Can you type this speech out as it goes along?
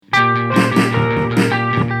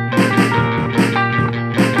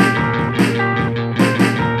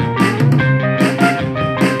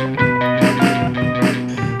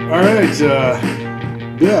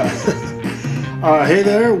Yeah. Hey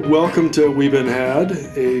there, welcome to We Been Had,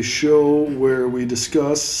 a show where we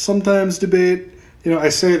discuss, sometimes debate. You know, I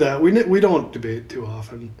say that, we don't debate too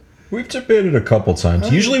often. We've debated a couple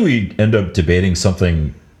times. Usually we end up debating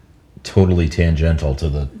something totally tangential to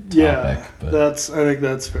the topic. Yeah, but I think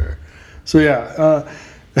that's fair. So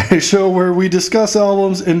a show where we discuss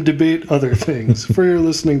albums and debate other things for your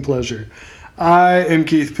listening pleasure. I am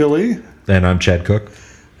Keith Pilley. And I'm Chad Cook.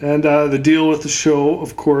 And the deal with the show,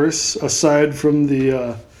 of course, aside from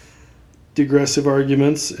the digressive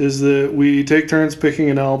arguments, is that we take turns picking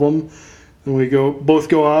an album, and we both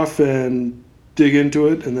go off and dig into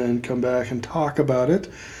it, and then come back and talk about it.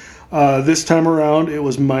 This time around, it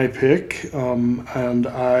was my pick, and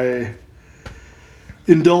I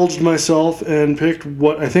indulged myself and picked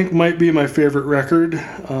what I think might be my favorite record.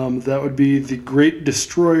 That would be The Great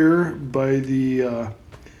Destroyer by the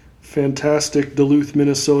fantastic Duluth,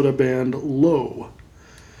 Minnesota band Low.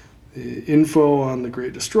 The info on The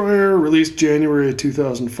Great Destroyer, released January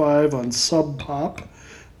 2005 on Sub Pop,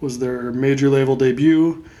 was their major label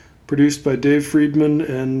debut, produced by Dave Friedman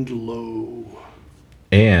and Low.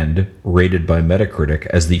 And rated by Metacritic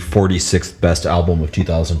as the 46th best album of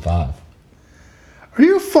 2005. Are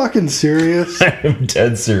you fucking serious? I'm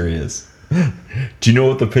dead serious. Do you know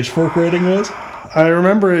what the Pitchfork rating was? I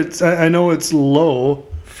remember I know it's low.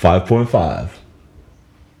 5.5.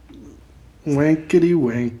 Wankety,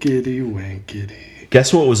 wankety, wankety.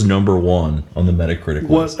 Guess what was number one on the Metacritic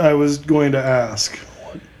list? What I was going to ask.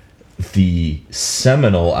 The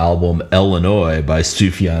seminal album Illinois by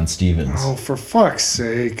Sufjan Stevens. Oh, for fuck's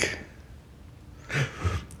sake.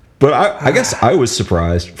 But I guess I was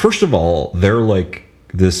surprised. First of all, they're like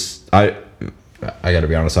this. I got to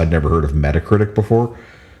be honest, I'd never heard of Metacritic before.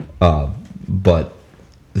 But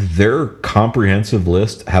their comprehensive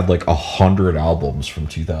list had like 100 albums from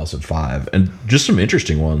 2005, and just some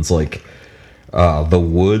interesting ones like The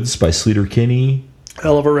Woods by Sleater Kinney.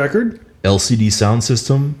 Hell of a record. LCD Sound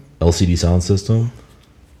System.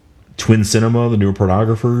 Twin Cinema, The New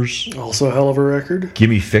Pornographers. Also a hell of a record.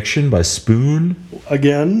 Gimme Fiction by Spoon.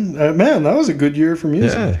 Again, man, that was a good year for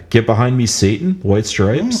music. Yeah. Get Behind Me, Satan, White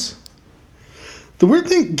Stripes. The weird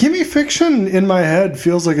thing, Gimme Fiction in my head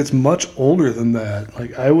feels like it's much older than that.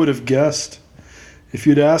 Like, I would have guessed, if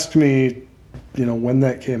you'd asked me, when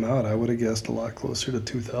that came out, I would have guessed a lot closer to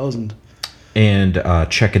 2000. And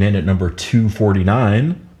checking in at number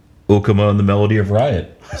 249, Okama and the Melody of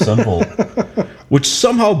Riot, Sunvolt, which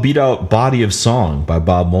somehow beat out Body of Song by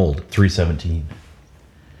Bob Mould, 317.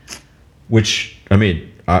 Which, I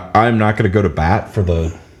mean, I'm not going to go to bat for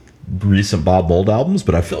the recent Bob Mould albums,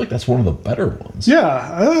 but I feel like that's one of the better ones.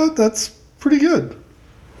 Yeah, that's pretty good.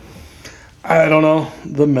 I don't know.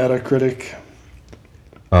 The Metacritic.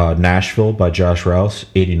 Nashville by Josh Rouse,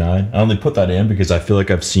 89. I only put that in because I feel like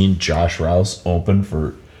I've seen Josh Rouse open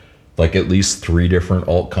for like at least 3 different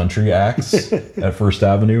alt country acts at First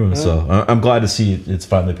Avenue, and so I'm glad to see it's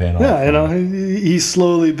finally paying off. Yeah, he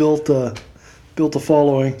slowly built a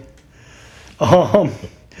following.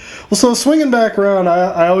 Well, so swinging back around,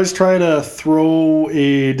 I always try to throw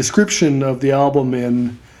a description of the album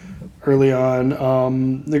in early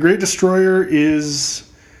on. The Great Destroyer is,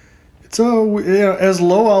 as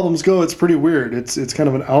Low albums go, it's pretty weird. It's kind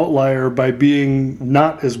of an outlier by being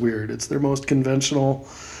not as weird. It's their most conventional.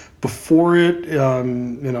 Before it,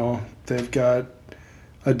 they've got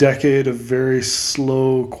a decade of very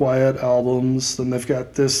slow, quiet albums. Then they've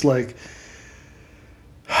got this, like,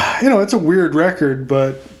 it's a weird record,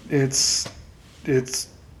 but it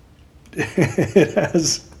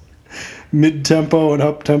has mid-tempo and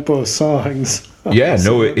up-tempo songs. Yeah,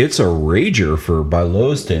 no, it's a rager by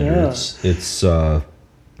Low standards. Yeah. It's,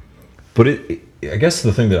 but I guess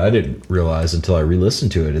the thing that I didn't realize until I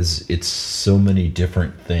re-listened to it is it's so many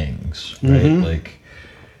different things, right? Mm-hmm. Like,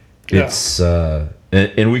 it's,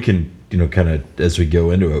 and we can, kind of, as we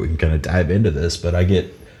go into it, we can kind of dive into this, but I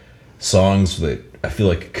get songs that I feel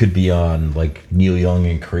like could be on, like, Neil Young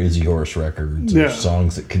and Crazy Horse records, or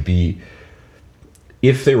songs that could be,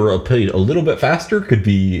 if they were played a little bit faster, could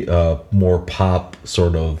be more pop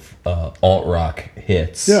sort of alt-rock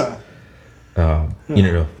hits. Yeah.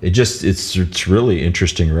 It's really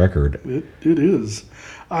interesting record. It is.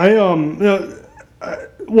 So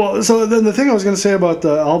then the thing I was going to say about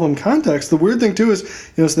the album context, the weird thing too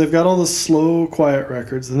is, so they've got all the slow, quiet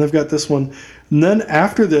records, and they've got this one, and then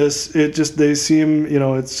after this, they seem,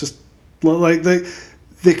 it's just like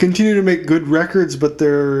they continue to make good records, but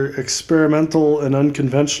they're experimental and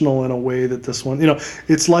unconventional in a way that this one,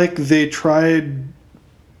 it's like they tried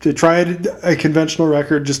a conventional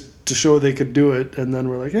record just to show they could do it, and then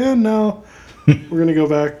we're like, no, We're gonna go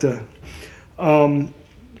back to.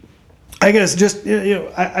 I guess just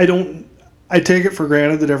I don't. I take it for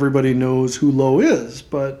granted that everybody knows who Low is,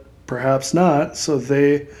 but perhaps not. So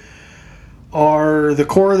the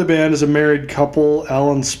core of the band is a married couple,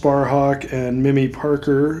 Alan Sparhawk and Mimi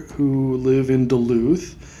Parker, who live in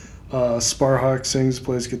Duluth. Sparhawk sings,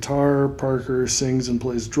 plays guitar. Parker sings and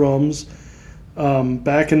plays drums.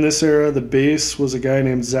 Back in this era, the bass was a guy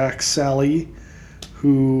named Zach Sally,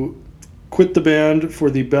 who quit the band for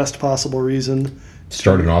the best possible reason.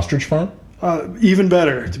 Started an ostrich farm? Even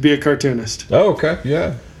better, to be a cartoonist. Oh, okay,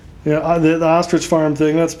 yeah. Yeah, the ostrich farm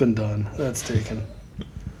thing, that's been done. That's taken.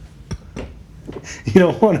 You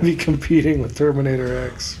don't want to be competing with Terminator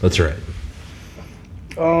X. That's right.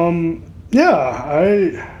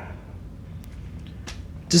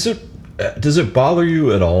 Does it bother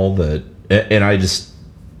you at all that, and I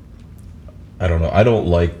don't know, I don't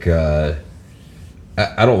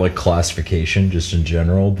like classification just in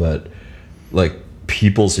general, but like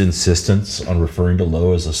people's insistence on referring to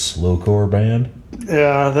Low as a slowcore band?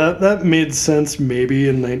 Yeah, that made sense maybe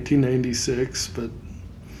in 1996, but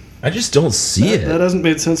I just don't see it. That hasn't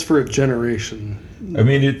made sense for a generation. I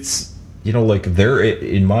mean, it's, like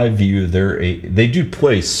in my view, they do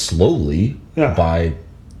play slowly by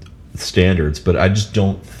standards, but I just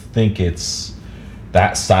don't think it's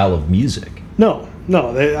that style of music. No.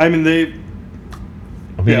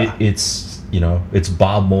 It's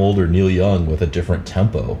Bob Mould or Neil Young with a different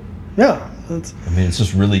tempo. Yeah, it's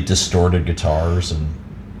just really distorted guitars and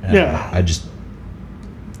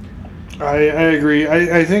I agree.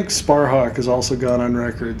 I think Sparhawk has also gone on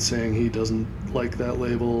record saying he doesn't like that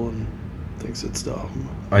label and thinks it's dumb.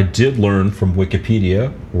 I did learn from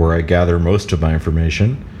Wikipedia, where I gather most of my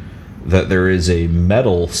information, that there is a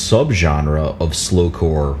metal subgenre of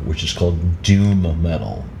slowcore which is called doom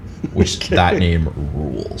metal, which that name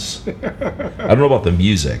rules. I don't know about the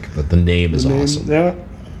music, but the name is awesome. Yeah.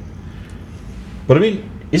 But I mean,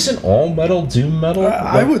 isn't all metal doom metal?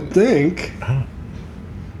 I would think.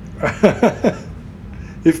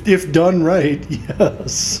 If done right,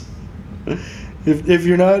 yes. If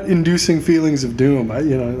you're not inducing feelings of doom,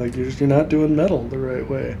 you're not doing metal the right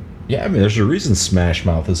way. Yeah, I mean, there's a reason Smash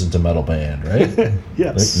Mouth isn't a metal band, right?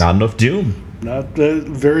 Yes. Not enough doom. Not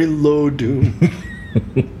very low doom.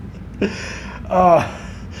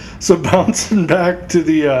 So bouncing back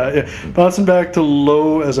to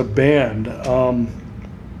Low as a band.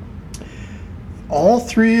 All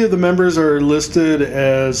three of the members are listed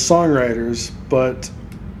as songwriters, but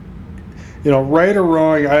right or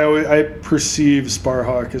wrong, I perceive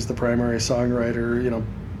Sparhawk as the primary songwriter.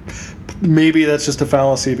 Maybe that's just a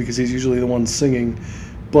fallacy because he's usually the one singing,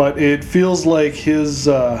 but it feels like his,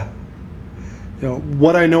 what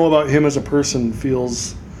I know about him as a person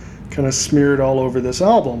feels kind of smeared all over this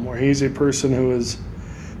album, where he's a person who has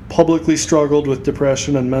publicly struggled with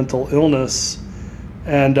depression and mental illness.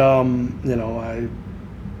 And,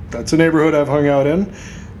 that's a neighborhood I've hung out in.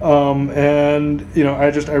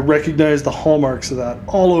 I recognize the hallmarks of that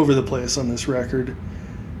all over the place on this record.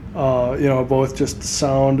 Both just the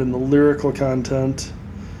sound and the lyrical content.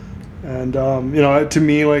 And, to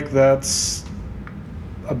me, that's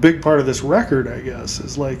a big part of this record, I guess,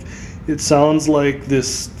 is it sounds like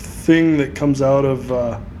this thing that comes out of,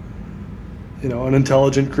 an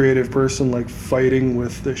intelligent, creative person, fighting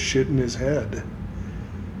with the shit in his head.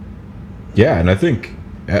 Yeah, and I think,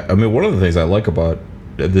 one of the things I like about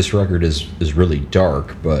this record is really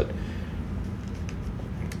dark, but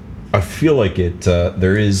I feel like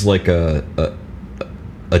there is a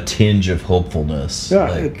tinge of hopefulness.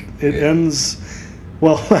 Yeah, it ends.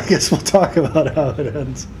 Well, I guess we'll talk about how it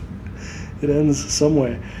ends. It ends some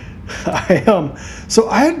way.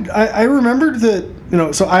 I remembered that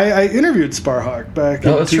I interviewed Sparhawk back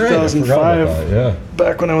in 2005. Right. Yeah,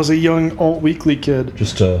 back when I was a young alt weekly kid.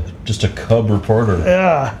 Just a cub reporter.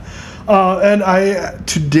 Yeah, and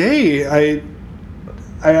today I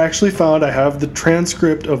actually found I have the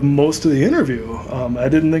transcript of most of the interview. I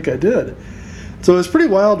didn't think I did, so it was pretty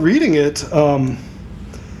wild reading it. I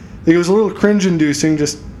think it was a little cringe-inducing,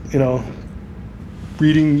 just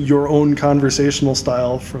reading your own conversational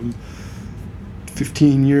style from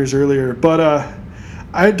 15 years earlier. But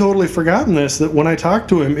I had totally forgotten that when I talked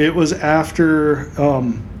to him, it was after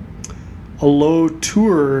a Low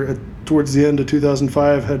tour towards the end of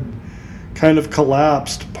 2005 had kind of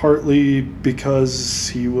collapsed, partly because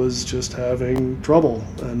he was just having trouble,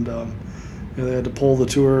 and they had to pull the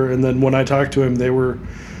tour. And then when I talked to him, they were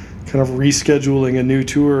kind of rescheduling a new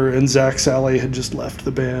tour, and Zach Sally had just left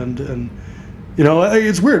the band. And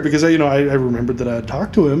it's weird because I remembered that I had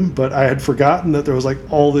talked to him, but I had forgotten that there was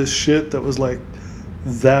all this shit that was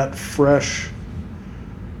that fresh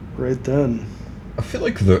right then. I feel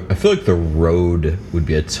like the road would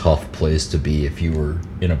be a tough place to be if you were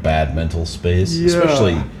in a bad mental space, Yeah.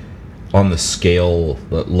 especially on the scale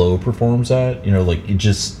that Low performs at. Like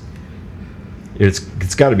it's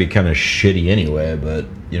got to be kind of shitty anyway. But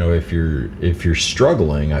if you're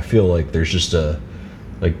struggling, I feel like there's just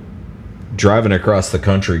like driving across the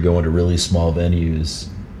country, going to really small venues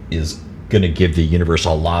is going to give the universe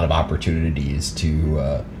a lot of opportunities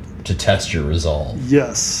to test your resolve.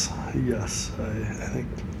 Yes, I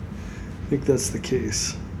think that's the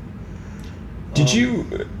case. Did you?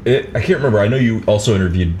 I can't remember. I know you also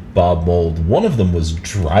interviewed Bob Mould. One of them was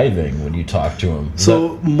driving when you talked to him.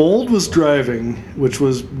 So Mould was driving, which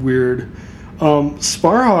was weird.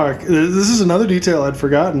 Sparhawk, this is another detail I'd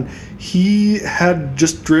forgotten. He had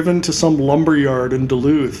just driven to some lumberyard in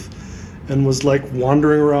Duluth and was like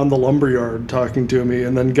wandering around the lumberyard talking to me,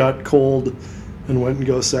 and then got cold and went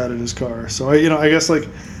and sat in his car. So I guess like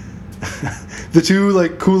the two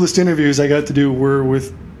like coolest interviews I got to do were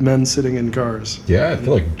with men sitting in cars. Yeah, I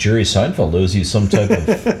feel like Jerry Seinfeld owes you some type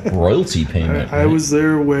of royalty payment. I was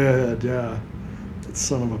there way ahead. Yeah, that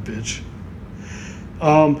son of a bitch.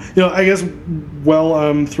 I guess while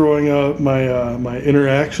I'm throwing out my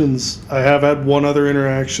interactions, I have had one other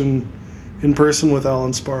interaction in person with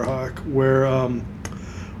Alan Sparhawk, where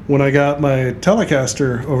when I got my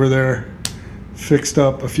Telecaster over there fixed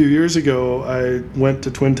up a few years ago, I went to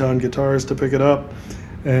Twin Town Guitars to pick it up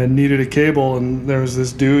and needed a cable, and there was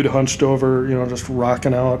this dude hunched over, just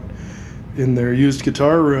rocking out in their used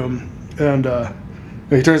guitar room, and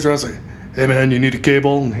he turns around and says, "Hey man, you need a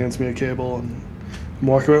cable?" and hands me a cable, and I'm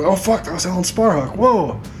walking away. Oh fuck, that was Alan Sparhawk.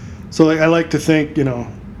 Whoa! So I like to think, I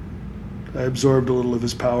absorbed a little of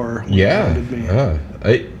his power when he handed me.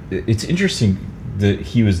 It's interesting that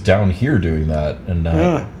he was down here doing that, and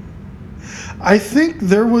yeah. I think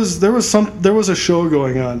there was a show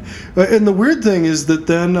going on, and the weird thing is that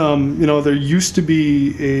then there used to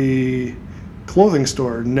be a clothing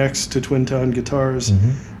store next to Twin Town Guitars.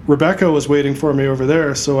 Mm-hmm. Rebecca was waiting for me over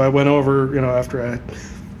there, so I went over. After I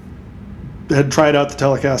had tried out the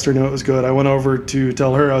Telecaster, knew it was good, I went over to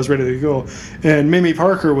tell her I was ready to go, and Mimi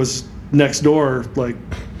Parker was next door, like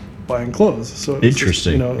buying clothes. So it was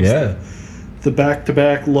interesting, just, the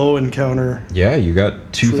back-to-back Low encounter. Yeah, you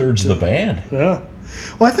got 2/3 of the band. Yeah.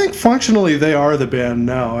 Well, I think functionally they are the band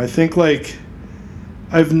now. I think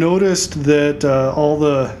I've noticed that all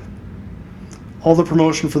the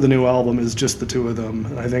promotion for the new album is just the two of them.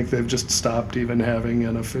 And I think they've just stopped even having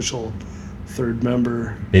an official third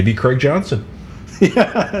member. Maybe Craig Johnson.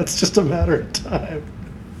 Yeah, it's just a matter of time.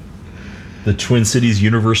 The Twin Cities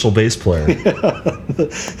Universal bass player. Yeah,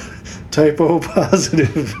 typo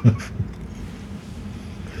positive.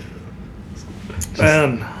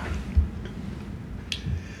 Man.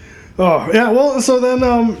 Oh, yeah, well, so then,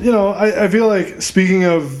 I feel like, speaking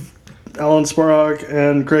of Alan Sparhawk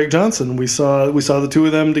and Craig Johnson, we saw the two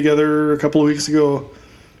of them together a couple of weeks ago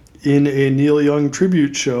in a Neil Young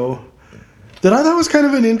tribute show that I thought was kind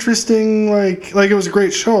of an interesting, like it was a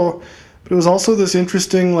great show, but it was also this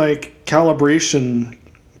interesting, calibration,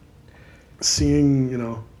 seeing,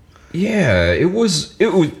 Yeah, it was,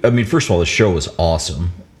 I mean, first of all, the show was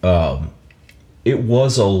awesome. It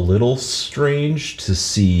was a little strange to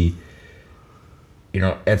see,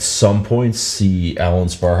 at some points see Alan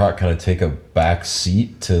Sparhawk kind of take a back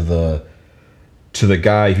seat to the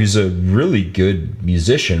guy who's a really good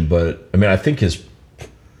musician, but I mean, I think his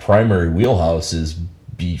primary wheelhouse is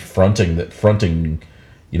fronting,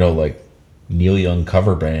 like Neil Young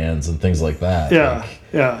cover bands and things like that. Yeah,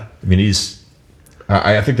 yeah. I mean,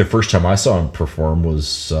 I think the first time I saw him perform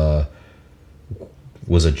was a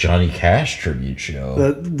Johnny Cash tribute show.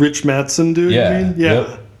 That Rich Mattson dude, yeah, you mean?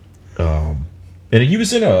 Yeah. Yep. And he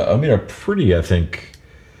was in a pretty, I think,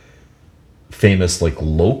 famous,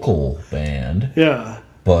 local band. Yeah.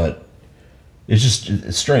 But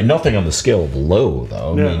it's strange. Nothing on the scale of Low,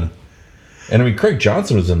 though. I mean, Craig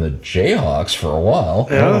Johnson was in the Jayhawks for a while.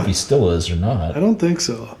 Yeah. I don't know if he still is or not. I don't think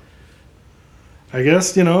so. I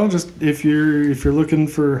guess, just if you're looking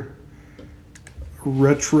for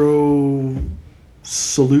retro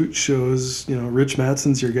salute shows, Rich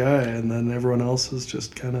Mattson's your guy, and then everyone else is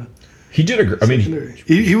just kind of. He did I mean,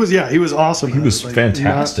 he was awesome. He was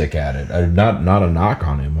fantastic at it. Not a knock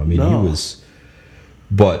on him. I mean, he was,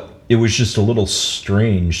 but it was just a little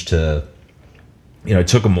strange to, I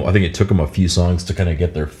think it took him a few songs to kind of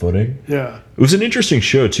get their footing. Yeah, it was an interesting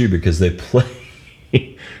show too because they play.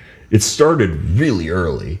 It started really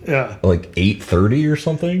early. Yeah, like 8:30 or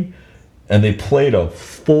something. and they played a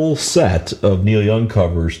full set of Neil Young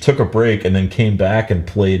covers, took a break, and then came back and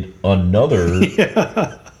played another.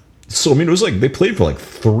 Yeah. So, I mean, it was like they played for like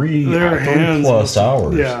three plus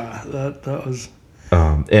hours. Yeah, that was...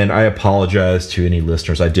 And I apologize to any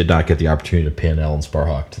listeners. I did not get the opportunity to pin Alan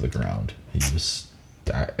Sparhawk to the ground. He was...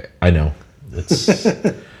 I know. It's...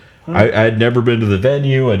 I had never been to the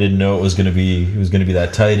venue. I didn't know it was going to be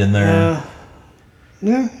that tight in there.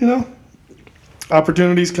 Yeah, you know,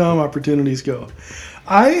 opportunities come, opportunities go.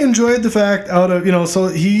 I enjoyed the fact so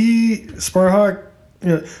Sparhawk,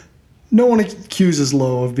 no one accuses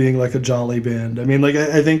Low of being like a jolly band. I mean, like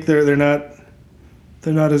I think they're not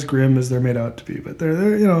as grim as they're made out to be, but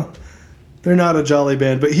they're not a jolly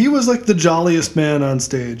band. But he was like the jolliest man on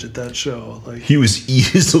stage at that show. Like he was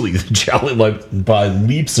easily the jolly, like by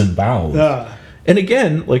leaps and bounds. Yeah. And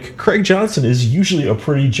again, like Craig Johnson is usually a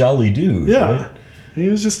pretty jolly dude. Yeah. Right? He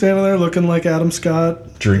was just standing there looking like Adam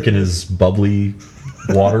Scott, drinking his bubbly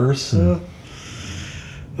waters.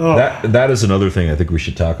 That is another thing I think we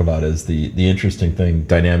should talk about. Is the interesting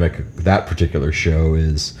dynamic of that particular show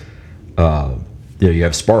is, you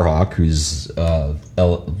have Sparhawk, who's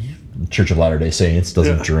Church of Latter-day Saints,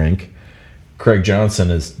 doesn't drink. Craig Johnson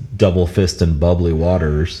is double fist and bubbly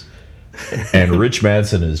waters, and Rich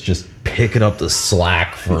Manson is just picking up the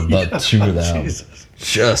slack for the two of them. Jesus.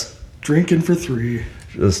 Just drinking for three.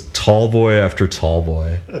 Just tall boy after tall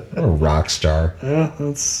boy. What a rock star. Yeah,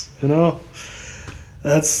 that's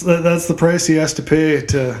the price he has to pay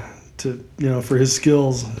to for his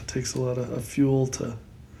skills. It takes a lot of fuel to.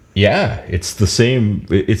 Yeah, it's the same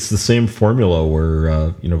formula where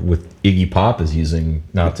with Iggy Pop is using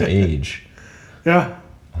not to age. Yeah.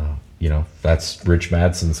 That's Rich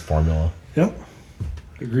Madson's formula. Yep.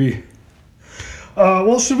 Agree.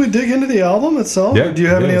 Well, should we dig into the album itself? Yeah, or do you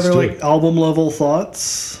have any other album level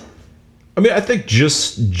thoughts? I mean, I think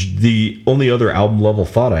just the only other album level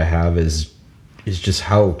thought I have is just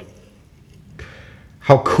how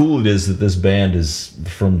cool it is that this band is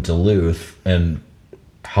from Duluth, and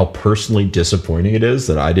how personally disappointing it is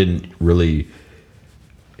that I didn't really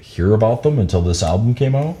hear about them until this album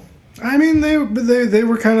came out. I mean, they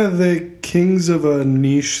were kind of the kings of a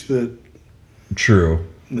niche that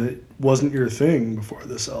wasn't your thing before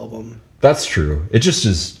this album. That's true. It just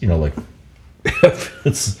is, it's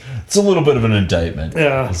a little bit of an indictment.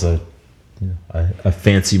 Yeah. I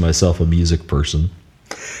fancy myself a music person.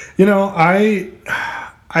 I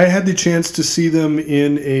had the chance to see them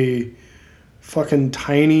in a fucking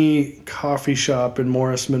tiny coffee shop in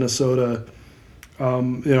Morris, Minnesota.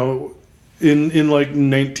 In like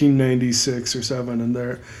 1996 or 7,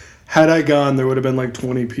 and had I gone, there would have been like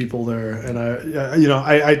 20 people there, and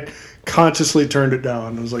I consciously turned it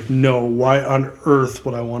down. I was like, no, why on earth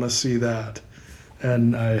would I want to see that?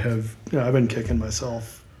 And I've been kicking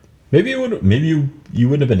myself. Maybe you wouldn't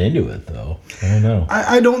have been into it though. I don't know.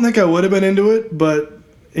 I don't think I would have been into it, but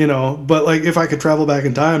like if I could travel back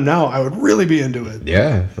in time now, I would really be into it.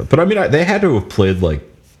 Yeah, but I mean, they had to have played like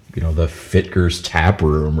the Fitger's Tap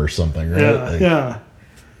Room or something, right? Yeah.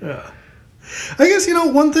 I guess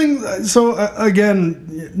one thing. So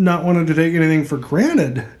again, not wanting to take anything for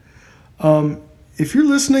granted. If you're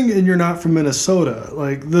listening and you're not from Minnesota,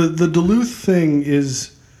 like the Duluth thing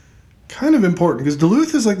is kind of important, because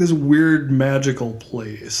Duluth is like this weird magical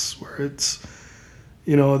place where it's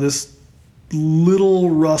this little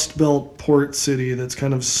Rust Belt port city that's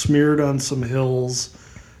kind of smeared on some hills,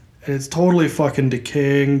 and it's totally fucking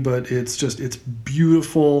decaying, but it's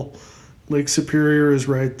beautiful. Lake Superior is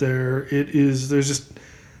right there. There's just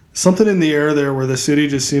something in the air there where the city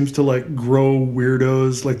just seems to like grow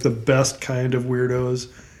weirdos, like the best kind of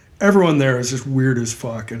weirdos. Everyone there is just weird as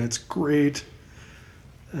fuck, and it's great.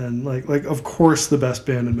 And like of course the best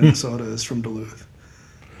band in Minnesota is from Duluth.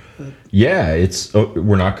 Yeah,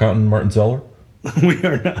 we're not counting Martin Zeller? We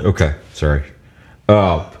are not. Okay, sorry.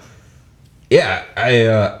 Yeah,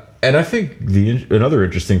 I think another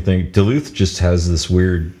interesting thing, Duluth just has this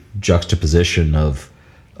weird juxtaposition of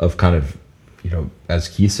kind of, as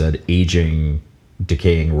Keith said, aging,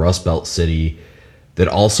 decaying Rust Belt city that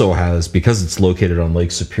also has, because it's located on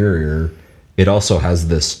Lake Superior, it also has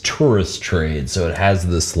this tourist trade. So it has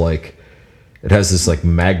this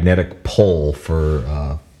magnetic pull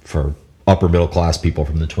for upper middle class people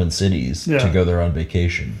from the Twin Cities to go there on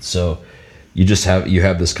vacation. So you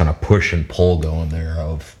have this kind of push and pull going there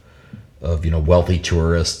of wealthy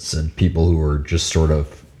tourists and people who are just sort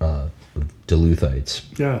of Duluthites.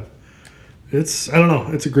 Yeah, I don't know,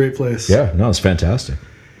 it's a great place. Yeah, no, it's fantastic.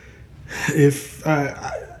 If I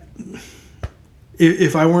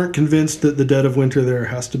weren't convinced that the dead of winter there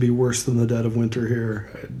has to be worse than the dead of winter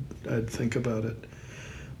here, I'd think about it.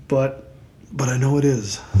 But but I know it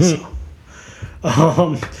is. So.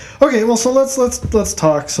 Okay, well, so let's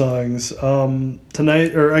talk songs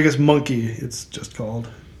tonight, or I guess Monkey. It's just called.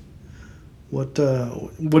 What do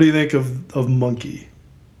you think of Monkey?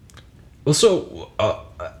 Well, so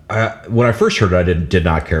when I first heard it, I did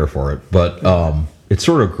not care for it, but it's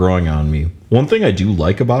sort of growing on me. One thing I do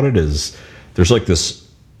like about it is there's like this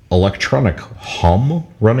electronic hum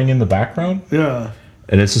running in the background. Yeah,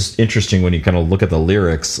 and it's just interesting when you kind of look at the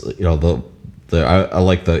lyrics. You know, I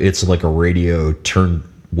like it's like a radio turned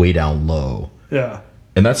way down low. Yeah,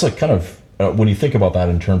 and that's like kind of when you think about that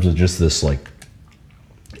in terms of just this like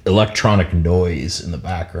electronic noise in the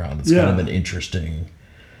background. It's kind of an interesting,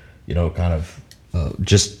 you know, kind of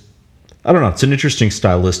just. I don't know. It's an interesting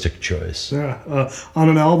stylistic choice. Yeah, on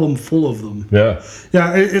an album full of them. Yeah,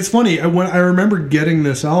 yeah. It's funny. When I remember getting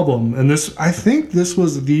this album, and I think this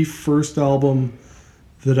was the first album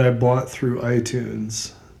that I bought through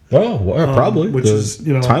iTunes. Oh, well, probably. Which is,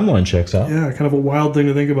 you know, timeline checks out. Yeah, kind of a wild thing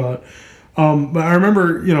to think about. But I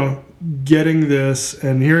remember, you know, getting this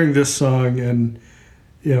and hearing this song, and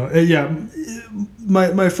you know, yeah,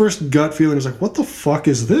 my first gut feeling was like, what the fuck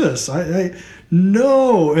is this? I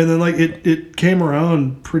no, and then like it came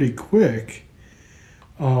around pretty quick.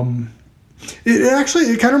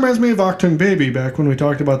 It kind of reminds me of Achtung Baby back when we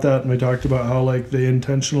talked about that, and we talked about how like they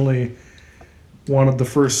intentionally wanted the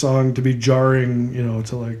first song to be jarring, you know,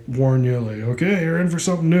 to like warn you, like, okay, you're in for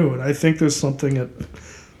something new. And I think there's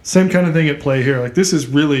same kind of thing at play here. Like, this is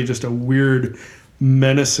really just a weird,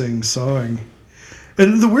 menacing song.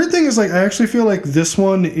 And the weird thing is, like, I actually feel like this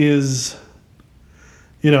one is,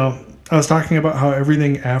 you know, I was talking about how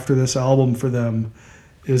everything after this album for them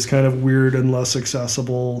is kind of weird and less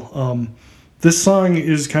accessible. This song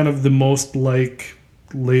is kind of the most like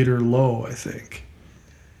Later Low, I think.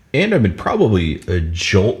 And I mean, probably a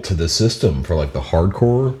jolt to the system for like the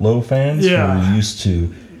hardcore Low fans who are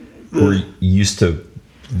used to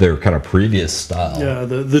their kind of previous style. Yeah,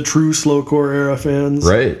 the true slowcore era fans.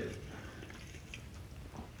 Right.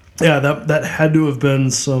 Yeah, that had to have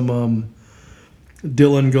been some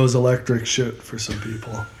Dylan Goes Electric shit for some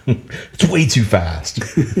people. It's way too fast.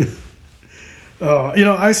 You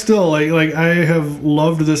know, I still like I have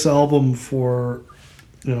loved this album for,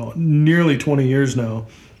 you know, nearly 20 years now.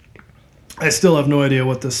 I still have no idea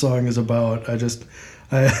what this song is about. I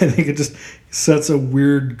think it just sets a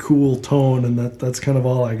weird, cool tone, and that's kind of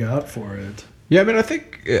all I got for it. Yeah, I mean,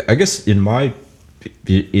 I guess in my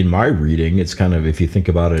reading, it's kind of, if you think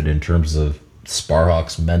about it in terms of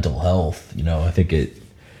Sparhawk's mental health, you know, I think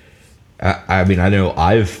I mean, I know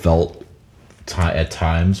I've felt at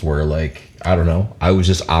times where, like, I don't know, I was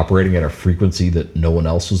just operating at a frequency that no one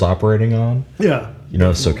else was operating on. Yeah. You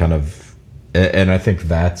know, so kind of, and I think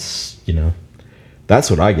that's, you know, that's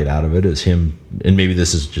what I get out of it, is him, and maybe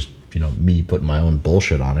this is just, you know, me putting my own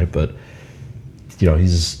bullshit on it, but, you know,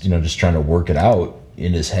 he's, you know, just trying to work it out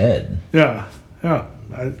in his head. Yeah. Yeah.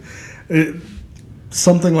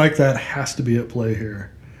 Something like that has to be at play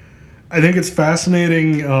here. I think it's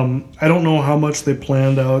fascinating. I don't know how much they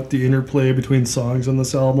planned out the interplay between songs on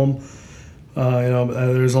this album. You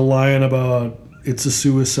know, there's a line about it's a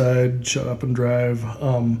suicide, shut up and drive.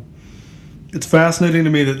 It's fascinating to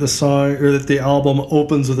me that the album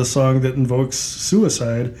opens with a song that invokes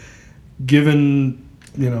suicide, given,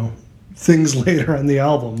 you know, things later on the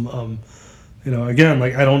album. You know, again,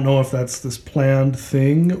 like, I don't know if that's this planned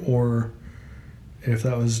thing or if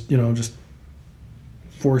that was, you know, just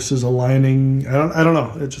forces aligning. I don't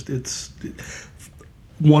know. It's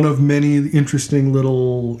one of many interesting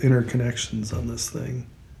little interconnections on this thing.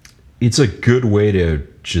 It's a good way to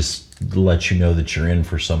just let you know that you're in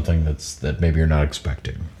for something that maybe you're not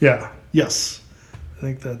expecting. Yeah. Yes. I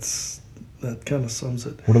think that kind of sums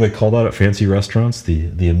it. What do they call that at fancy restaurants?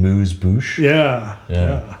 The amuse-bouche? Yeah.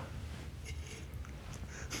 Yeah.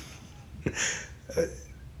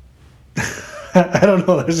 I don't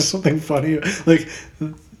know. There's just something funny. Like,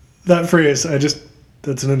 that phrase,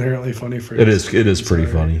 that's an inherently funny phrase. It is pretty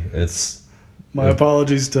funny. It's my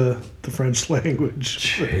apologies to the French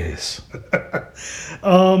language. Jeez.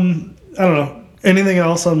 I don't know. Anything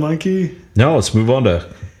else on Monkey? No, let's move on to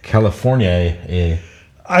California.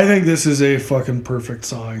 I think this is a fucking perfect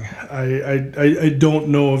song. I don't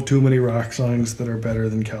know of too many rock songs that are better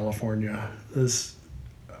than California.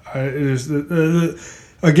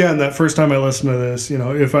 Again, that first time I listened to this, you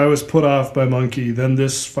know, if I was put off by Monkey, then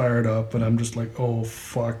this fired up, and I'm just like, oh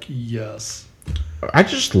fuck yes. I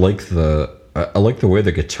just like I like the way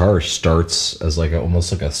the guitar starts as like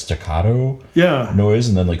almost like a staccato noise,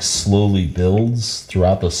 and then like slowly builds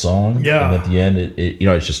throughout the song. Yeah, and at the end, it you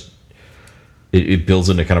know, it's just it builds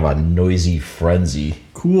into kind of a noisy frenzy.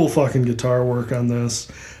 cool fucking guitar work on this.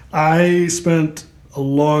 I spent a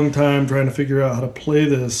long time trying to figure out how to play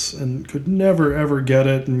this and could never ever get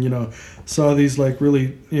it, and saw these like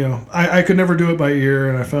really, I could never do it by ear,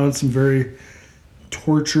 and I found some very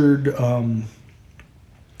tortured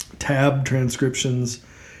tab transcriptions,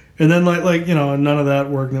 and then like none of that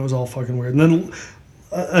worked, and it was all fucking weird. And then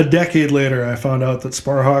a decade later I found out that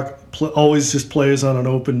Sparhawk always just plays on an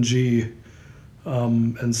open G,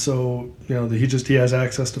 and so he has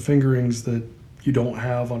access to fingerings that you don't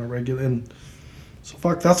have on a regular, and so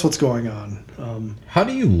that's what's going on. How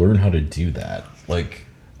do you learn how to do that? Like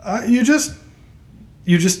you just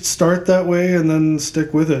start that way and then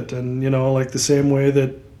stick with it, and like the same way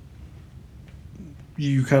that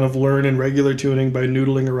you kind of learn in regular tuning by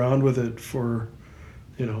noodling around with it for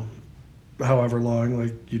however long.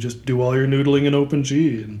 Like you just do all your noodling in open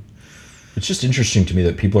G, and it's just interesting to me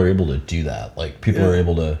that people are able to do that. Like people are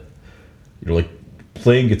able to like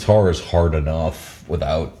playing guitar is hard enough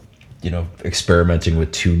without experimenting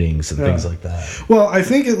with tunings and things like that. Well, I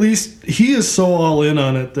think at least he is so all in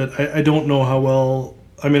on it that I don't know how well.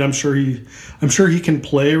 I mean, I'm sure he can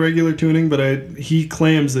play regular tuning, but he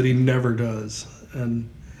claims that he never does. And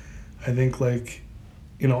I think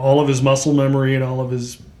all of his muscle memory and all of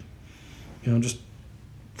his, just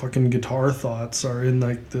fucking guitar thoughts are in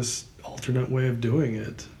like this alternate way of doing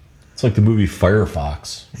it. It's like the movie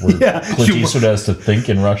Firefox, where Clint Eastwood has to think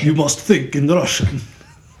in Russian. You must think in Russian.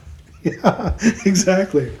 Yeah,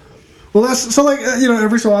 exactly. Well, that's so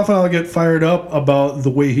every so often I'll get fired up about the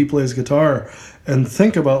way he plays guitar and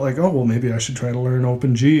think about maybe I should try to learn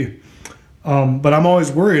open G. But I'm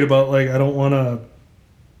always worried about I don't want to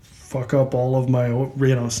fuck up all of my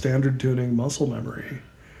standard tuning muscle memory.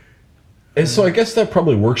 And so I guess that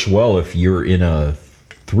probably works well if you're in a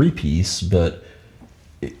 3-piece, but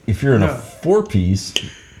if you're in a 4-piece.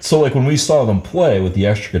 So, when we saw them play with the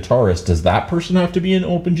extra guitarist, does that person have to be in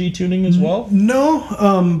open G tuning as well?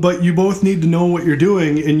 No, but you both need to know what you're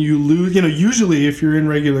doing, and you lose. Usually if you're in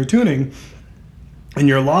regular tuning and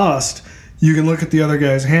you're lost, you can look at the other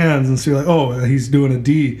guy's hands and see he's doing a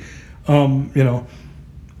D.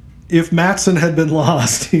 If Mattson had been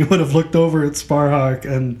lost, he would have looked over at Sparhawk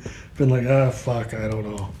and been like, fuck, I don't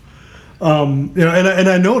know. And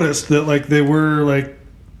I noticed that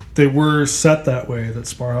they were set that way, that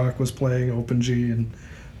Sparhawk was playing open G and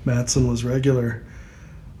Mattson was regular.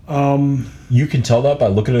 You can tell that by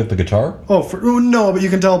looking at the guitar? No, but you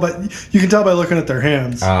can tell by looking at their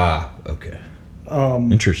hands. Ah, okay.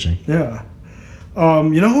 Interesting. Yeah.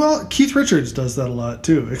 Who else? Keith Richards does that a lot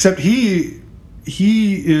too. Except he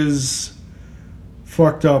is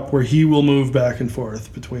fucked up where he will move back and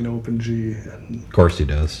forth between open G and. Of course he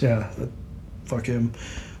does. Yeah. Fuck him.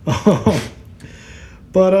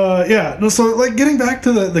 But so getting back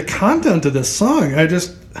to the content of this song, I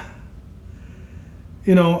just,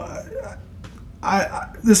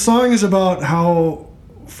 this song is about how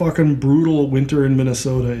fucking brutal winter in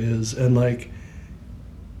Minnesota is, and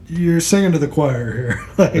you're singing to the choir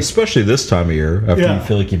here, especially this time of year after you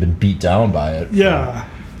feel like you've been beat down by it.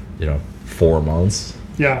 For, 4 months.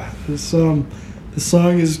 Yeah, this song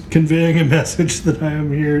is conveying a message that I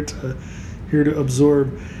am here to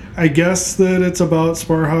absorb. I guess that it's about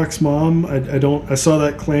Sparhawk's mom. I saw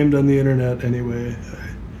that claimed on the internet anyway.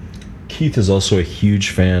 Keith is also a huge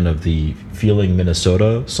fan of the Feeling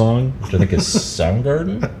Minnesota song, which I think is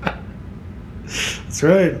Soundgarden. That's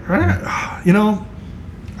right.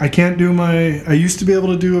 I can't do I used to be able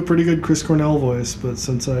to do a pretty good Chris Cornell voice, but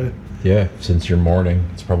since you're mourning,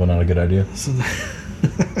 it's probably not a good idea.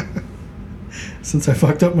 Since I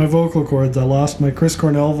fucked up my vocal cords, I lost my Chris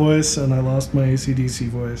Cornell voice and I lost my AC/DC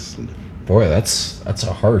voice. Boy, that's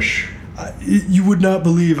a harsh. You would not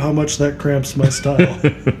believe how much that cramps my style.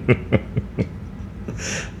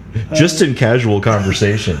 Just in casual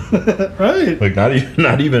conversation, right?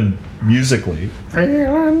 Not even musically.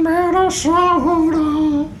 Feeling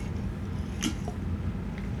Minnesota.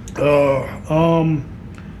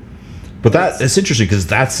 But it's interesting because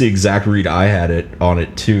that's the exact read I had on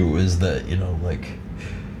it too. Is that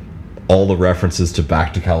all the references to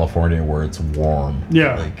Back to California where it's warm.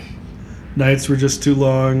 Yeah. Nights were just too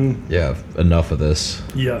long. Yeah. Enough of this.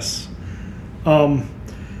 Yes. And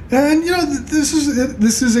this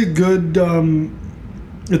is a good.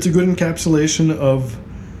 It's a good encapsulation of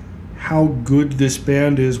how good this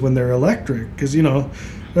band is when they're electric, because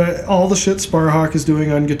all the shit Sparhawk is doing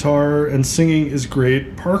on guitar and singing is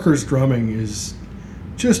great. Parker's drumming is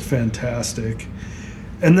just fantastic.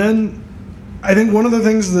 And then I think one of the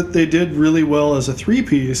things that they did really well as a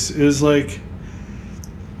 3-piece is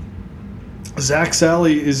Zach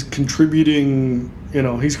Sally is contributing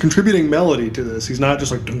he's contributing melody to this. He's not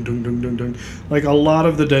just like dung dung dung dung dung. Like a lot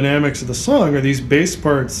of the dynamics of the song are these bass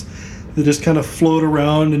parts that just kind of float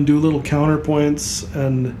around and do little counterpoints,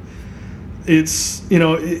 and it's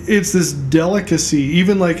it's this delicacy.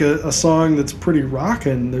 Even like a song that's pretty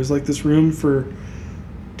rockin', there's like this room for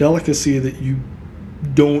delicacy that you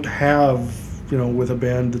don't have with a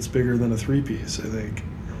band that's bigger than a 3-piece, I think.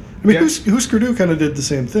 I mean, Husker Du kind of did the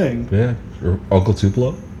same thing. Yeah, or Uncle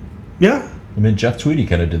Tupelo. Yeah. I mean, Jeff Tweedy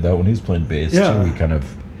kind of did that when he was playing bass, too. He kind of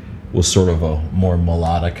was sort of a more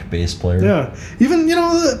melodic bass player. Yeah. Even,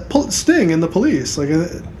 Sting and the Police. Like,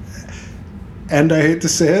 and I hate to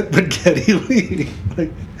say it, but Geddy Lee.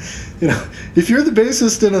 Like, if you're the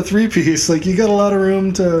bassist in a 3-piece, like, you got a lot of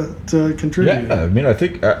room to contribute. Yeah, I mean,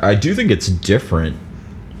 I do think it's different,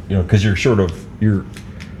 because you're sort of, you're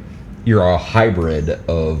a hybrid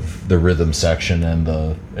of the rhythm section and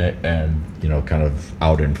kind of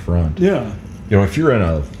out in front. Yeah. If you're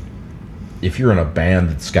in a band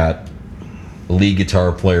that's got a lead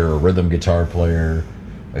guitar player, a rhythm guitar player,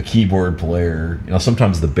 a keyboard player,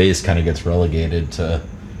 sometimes the bass kind of gets relegated to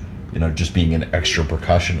just being an extra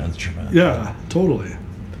percussion instrument. Yeah, totally.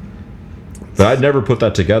 But I'd never put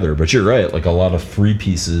that together. But you're right. Like a lot of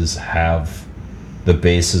 3-pieces have the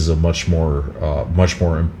bass as a much more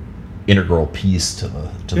integral piece to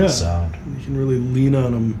the sound. You can really lean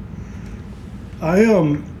on them.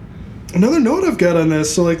 Another note I've got on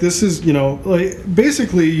this. So like this is like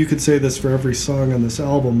basically you could say this for every song on this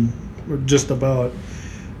album, or just about.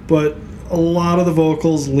 But a lot of the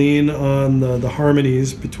vocals lean on the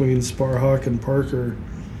harmonies between Sparhawk and Parker,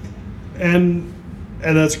 and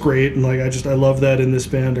that's great. And like I love that in this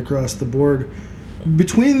band across the board.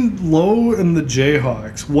 Between Low and the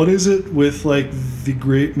Jayhawks, what is it with like the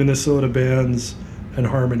great Minnesota bands and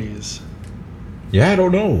harmonies? Yeah, I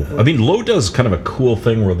don't know. I mean, Low does kind of a cool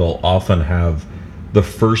thing where they'll often have the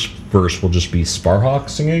first verse will just be Sparhawk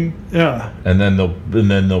singing. Yeah, and then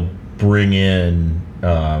they'll bring in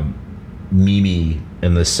Mimi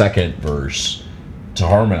in the second verse to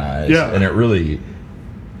harmonize. Yeah, and it really,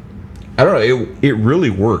 I don't know, it really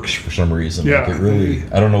works for some reason. Yeah, like it really,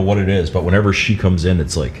 I don't know what it is, but whenever she comes in,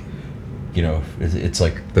 it's like, it's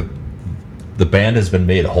like the band has been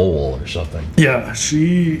made whole or something. Yeah,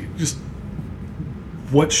 she just,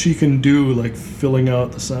 what she can do, like filling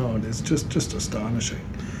out the sound, is just astonishing.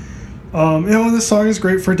 This song is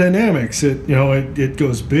great for dynamics. It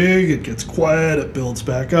goes big, it gets quiet, it builds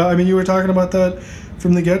back up. I mean, you were talking about that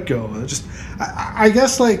from the get-go. I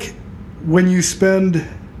guess like when you spend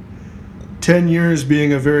 10 years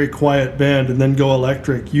being a very quiet band and then go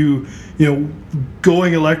electric,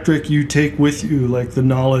 going electric, you take with you like the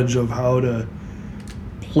knowledge of how to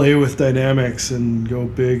play with dynamics and go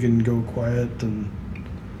big and go quiet. And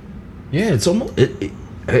yeah, it's almost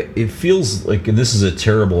it feels like, and this is a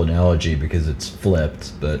terrible analogy because it's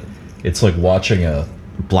flipped, but it's like watching a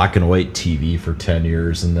black and white TV for 10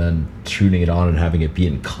 years and then tuning it on and having it be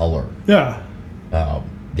in color. Yeah.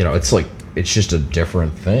 It's like, it's just a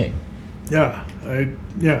different thing. Yeah, I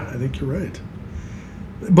think you're right.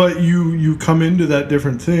 But you come into that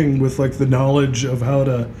different thing with like the knowledge of how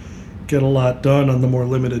to get a lot done on the more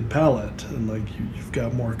limited palette, and like you've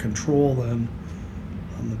got more control then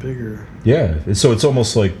on the bigger. Yeah, so it's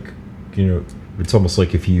almost like if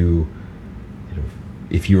you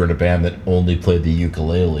were in a band that only played the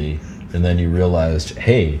ukulele, and then you realized,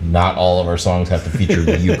 hey, not all of our songs have to feature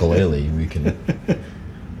the ukulele. We can.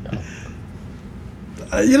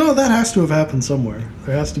 That has to have happened somewhere.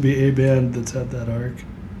 There has to be a band that's had that arc.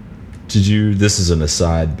 This is an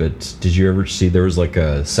aside, but did you ever see, there was like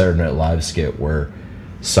a Saturday Night Live skit where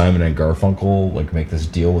Simon and Garfunkel like make this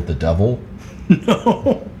deal with the devil?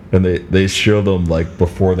 No. And they show them like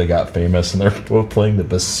before they got famous, and they're both playing the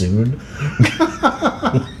bassoon.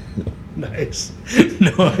 Nice.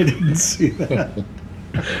 No, I didn't see that.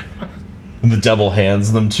 And the devil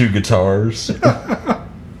hands them 2 guitars.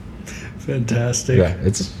 Fantastic. Yeah,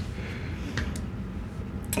 it's.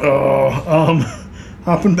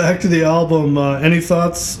 Hopping back to the album, any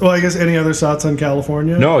thoughts? Well, I guess any other thoughts on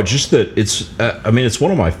California? No, just that it's. It's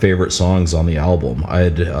one of my favorite songs on the album. I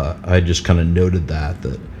just kind of noted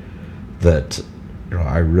that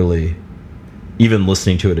I really, even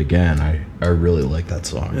listening to it again, I really like that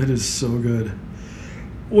song. It is so good.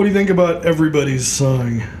 What do you think about Everybody's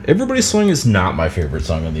Song? Everybody's Song is not my favorite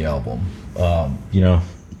song on the album.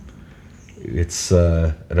 It's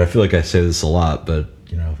and I feel like I say this a lot, but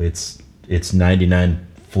it's 99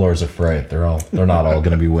 Floors of Fright. They're not all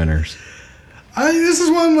going to be winners. This is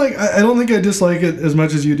one, like, I don't think I dislike it as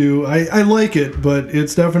much as you do. I like it, but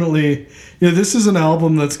it's definitely, this is an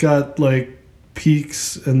album that's got like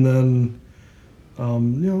peaks and then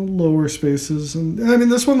Lower spaces, and I mean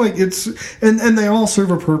this one, like it's and they all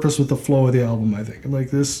serve a purpose with the flow of the album. I think,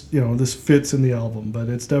 like this, this fits in the album, but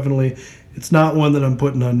it's not one that I'm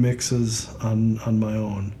putting on mixes on my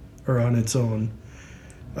own or on its own.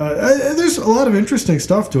 There's a lot of interesting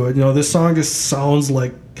stuff to it. This song just sounds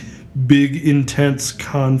like big, intense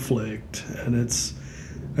conflict, and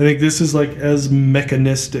I think this is like as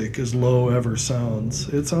mechanistic as Low ever sounds.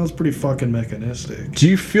 It sounds pretty fucking mechanistic. Do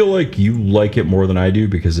you feel like you like it more than I do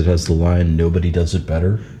because it has the line "Nobody does it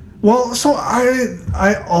better"? Well, so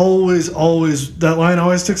I always that line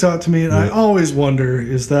always sticks out to me, and I always wonder,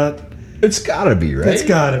 is that? It's gotta be, right? It's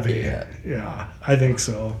gotta be. Yeah, I think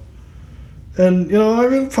so. And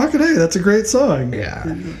fucking hey, that's a great song.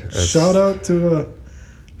 Yeah. Shout out to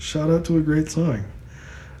a great song.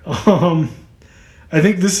 I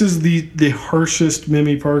think this is the harshest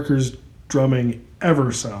Mimi Parker's drumming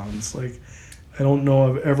ever sounds. Like, I don't know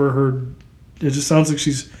I've ever heard. It just sounds like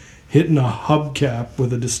she's hitting a hubcap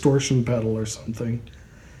with a distortion pedal or something.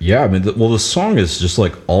 Yeah, I mean, the song is just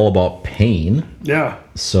like all about pain. Yeah.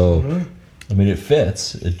 So, I mean, it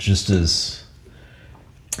fits. It just is.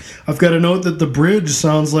 I've got to note that the bridge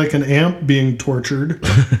sounds like an amp being tortured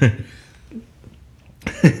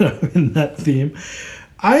in that theme.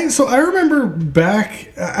 I remember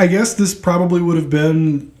back, I guess this probably would have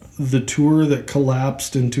been the tour that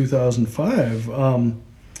collapsed in 2005.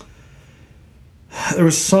 There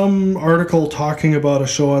was some article talking about a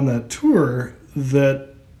show on that tour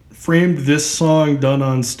that framed this song done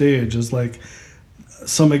on stage as like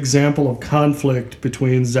some example of conflict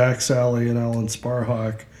between Zach Sally and Alan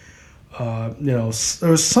Sparhawk. There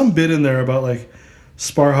was some bit in there about like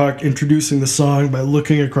Sparhawk introducing the song by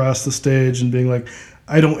looking across the stage and being like,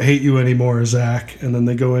 "I don't hate you anymore, Zach," and then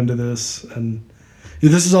they go into this, and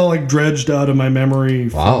this is all like dredged out of my memory.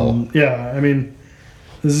 Wow. Yeah, I mean,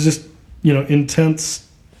 this is just intense,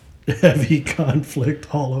 heavy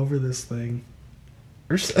conflict all over this thing.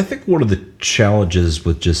 I think one of the challenges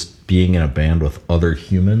with just being in a band with other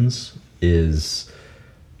humans is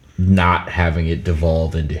not having it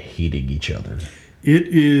devolve into hating each other. It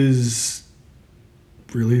is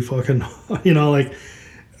really fucking, like,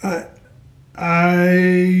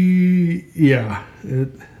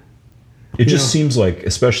 It just seems like,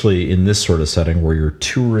 especially in this sort of setting where you're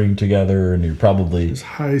touring together and you're probably... There's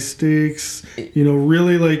high stakes,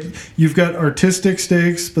 really like you've got artistic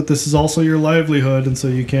stakes, but this is also your livelihood, and so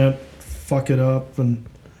you can't fuck it up. And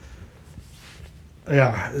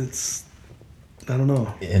it's, I don't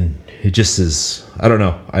know. And it just is, I don't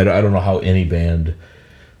know. I don't know how any band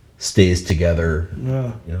stays together,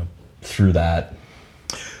 through that.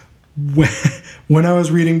 When I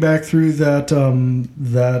was reading back through that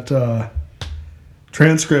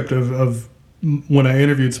transcript of when I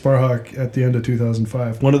interviewed Sparhawk at the end of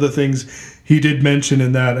 2005, one of the things he did mention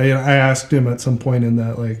in that, I asked him at some point in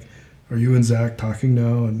that, like, "Are you and Zach talking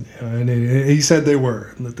now?" And he said they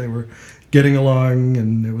were, and that they were getting along,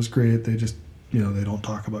 and it was great. They just, they don't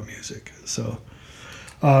talk about music. So,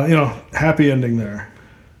 happy ending there.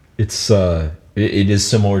 It's it is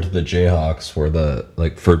similar to the Jayhawks, where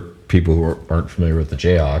for people who aren't familiar with the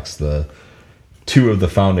Jayhawks, the two of the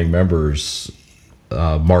founding members,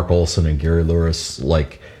 Mark Olson and Gary Lewis,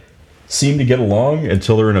 like, seem to get along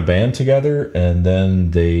until they're in a band together, and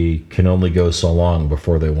then they can only go so long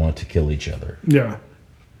before they want to kill each other. Yeah.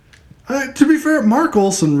 To be fair, Mark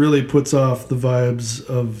Olson really puts off the vibes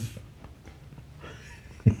of...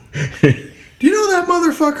 Do you know that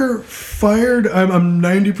motherfucker fired... I'm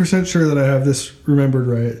 90% sure that I have this remembered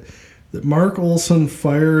right. That Mark Olson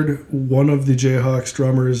fired one of the Jayhawks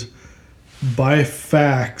drummers by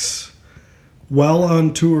fax while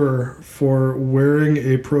on tour for wearing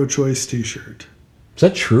a pro-choice t-shirt. Is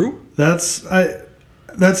that true? That's at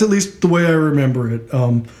least the way I remember it.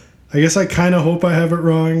 I guess I kind of hope I have it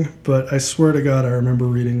wrong, but I swear to God I remember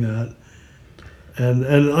reading that.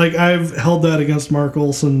 And like, I've held that against Mark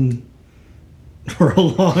Olson for a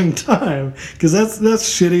long time, because that's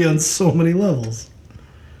shitty on so many levels.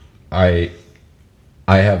 I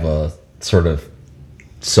have a sort of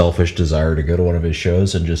selfish desire to go to one of his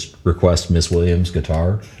shows and just request Miss Williams'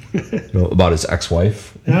 guitar, about his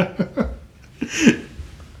ex-wife. Yeah.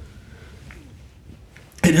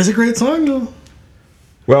 It is a great song, though.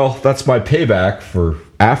 Well, that's my payback for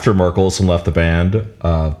after Mark Olson left the band.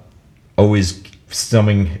 Always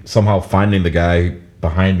somehow finding the guy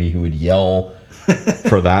behind me who would yell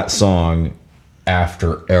for that song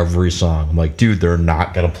after every song. I'm like, dude, they're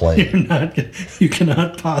not gonna play it. You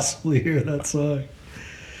cannot possibly hear that song.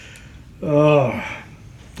 Oh,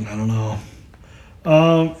 I don't know.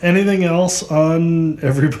 Anything else on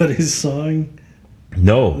everybody's song?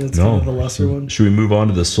 No, That's no. kind of the lesser one. Should we move on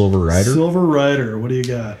to the Silver Rider? Silver Rider. What do you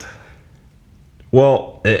got?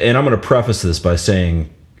 Well, and I'm going to preface this by saying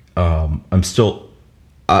I'm still...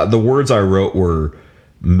 the words I wrote were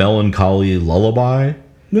melancholy lullaby.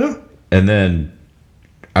 Yeah. And then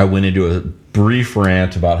I went into a brief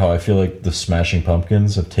rant about how I feel like the Smashing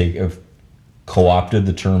Pumpkins have co-opted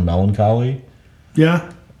the term melancholy.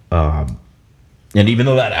 Yeah. And even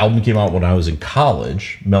though that album came out when I was in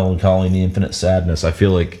college, Melancholy and the Infinite Sadness, I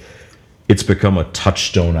feel like it's become a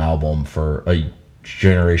touchstone album for a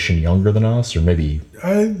generation younger than us, or maybe...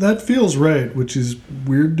 That feels right, which is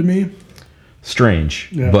weird to me. Strange.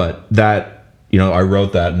 Yeah. But that, I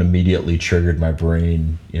wrote that and immediately triggered my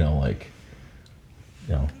brain,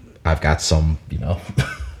 I've got some,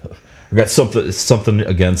 I've got something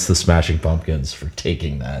against the Smashing Pumpkins for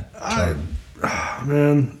taking that term.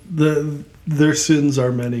 Man, their sins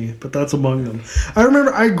are many, but that's among them. I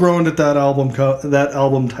remember I groaned at that album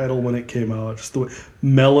title when it came out. Just the way,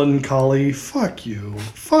 melancholy. Fuck you,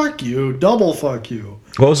 double fuck you.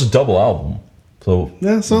 Well, it was a double album, so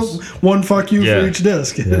yeah. So one fuck you for each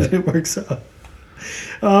disc. Yeah. It works out.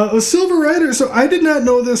 Silver Rider. So I did not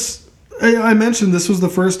know this. I mentioned this was the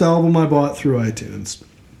first album I bought through iTunes.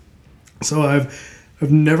 So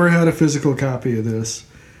I've never had a physical copy of this.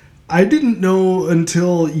 I didn't know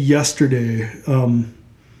until yesterday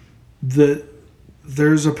that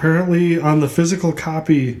there's apparently on the physical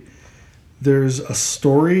copy there's a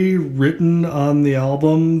story written on the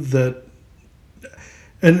album so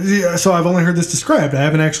I've only heard this described. I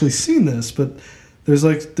haven't actually seen this, but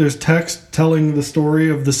there's text telling the story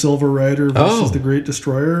of the Silver Rider versus the Great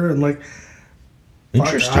Destroyer, and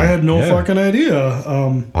interesting. I had no fucking idea.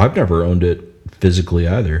 I've never owned it physically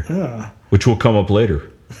either. Yeah, which will come up later.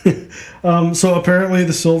 So apparently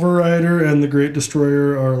the Silver Rider and the Great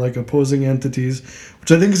Destroyer are like opposing entities,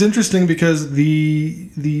 which I think is interesting because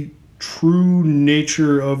the true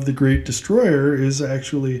nature of the Great Destroyer is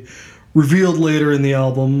actually revealed later in the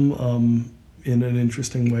album in an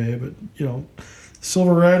interesting way. But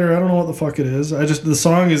Silver Rider, I don't know what the fuck it is. The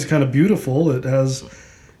song is kind of beautiful. It has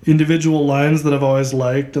individual lines that I've always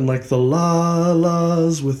liked, and like the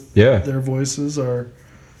la-las with their voices are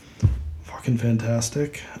fucking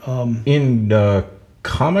fantastic. In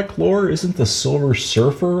comic lore, isn't the Silver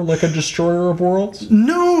Surfer like a destroyer of worlds?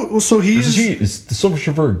 No, so is the Silver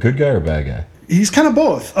Surfer a good guy or a bad guy? He's kind of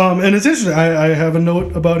both. And it's interesting. I have a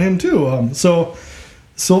note about him too. So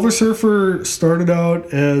Silver Surfer started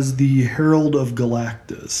out as the Herald of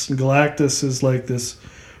Galactus. Galactus is like this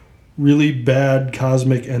really bad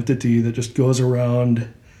cosmic entity that just goes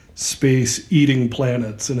around space eating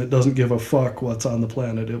planets, and it doesn't give a fuck what's on the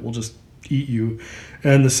planet. It will just eat you.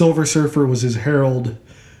 And the Silver Surfer was his herald,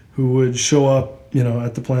 who would show up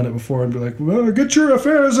at the planet before and be like, well, get your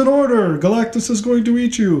affairs in order, Galactus is going to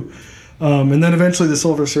eat you. And then eventually the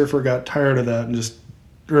Silver Surfer got tired of that and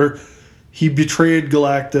he betrayed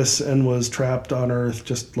Galactus and was trapped on Earth,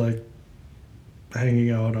 just like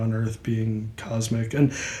hanging out on Earth, being cosmic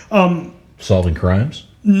and solving crimes.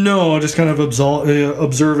 No, just kind of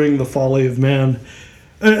observing the folly of man.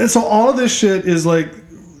 And so all of this shit is like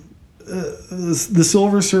the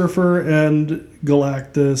Silver Surfer and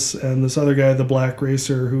Galactus and this other guy, the Black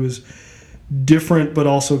Racer, who is different but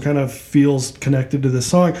also kind of feels connected to this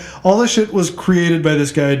song. All this shit was created by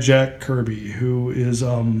this guy Jack Kirby, who is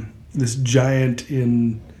this giant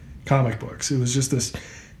in comic books. It was just this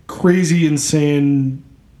crazy, insane,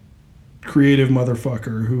 creative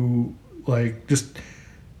motherfucker who just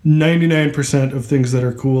 99% of things that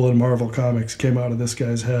are cool in Marvel Comics came out of this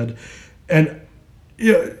guy's head. And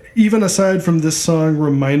even aside from this song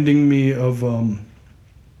reminding me of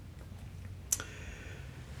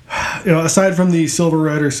aside from the Silver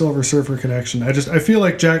Rider Silver Surfer connection, I feel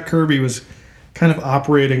like Jack Kirby was kind of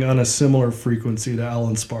operating on a similar frequency to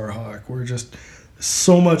Alan Sparhawk, where just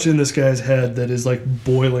so much in this guy's head that is like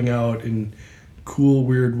boiling out in cool,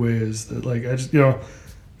 weird ways that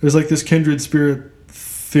there's like this kindred spirit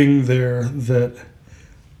thing there that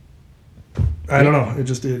I don't know. It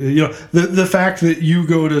just the fact that you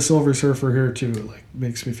go to Silver Surfer here too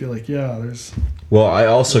makes me feel like there's. Well, I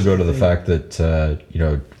also go to the fact that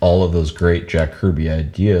all of those great Jack Kirby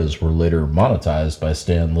ideas were later monetized by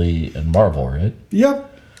Stan Lee and Marvel, right? Yep.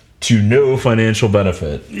 To no financial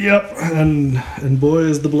benefit. Yep, and boy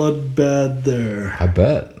is the blood bad there. I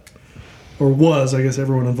bet. Or was. I guess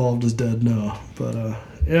everyone involved is dead now. But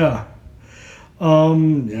yeah.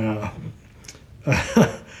 Yeah.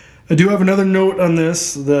 I do have another note on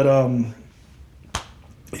this that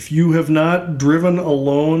if you have not driven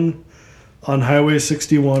alone on Highway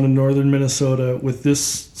 61 in northern Minnesota with this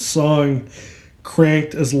song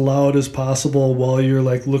cranked as loud as possible while you're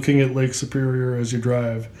like looking at Lake Superior as you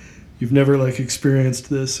drive. You've never like experienced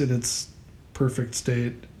this in its perfect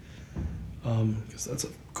state, because that's a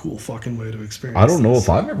cool fucking way to experience. I don't know this. if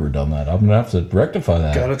I've ever done that. I'm gonna have to rectify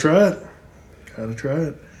that. Gotta try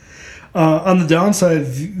it. On the downside,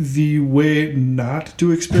 the way not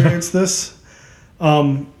to experience this,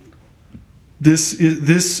 this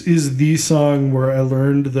is the song where I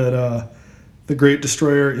learned that The Great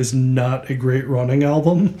Destroyer is not a great running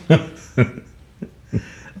album.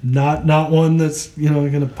 not one that's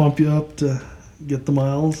going to pump you up to get the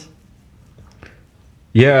miles.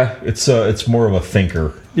 Yeah, it's more of a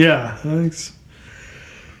thinker. Yeah, thanks.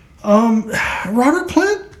 Robert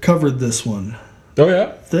Plant covered this one. Oh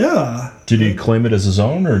yeah. Yeah. Did he claim it as his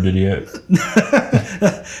own, or did he?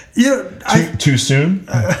 Yeah. Too soon.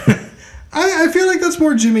 I feel like that's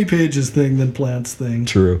more Jimmy Page's thing than Plant's thing.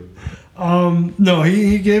 True. No,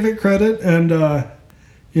 he gave it credit and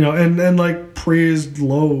and like praised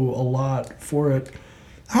Lowe a lot for it.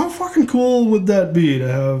 How fucking cool would that be to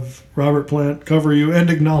have Robert Plant cover you and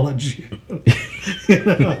acknowledge you?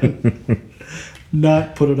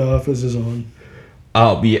 Not put it off as his own.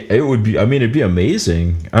 It would be. I mean, it'd be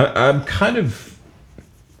amazing. I'm kind of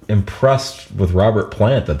impressed with Robert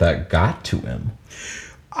Plant that got to him.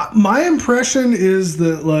 My impression is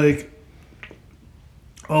that, like,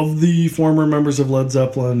 of the former members of Led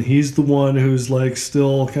Zeppelin, he's the one who's like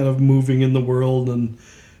still kind of moving in the world and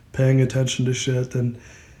paying attention to shit. And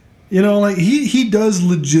like he does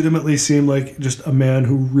legitimately seem like just a man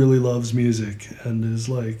who really loves music and is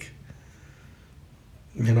like,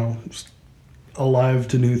 just alive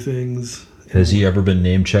to new things. Has he ever been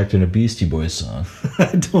name checked in a Beastie Boys song?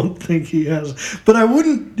 I don't think he has, but I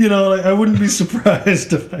wouldn't, I wouldn't be surprised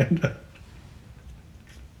to find out.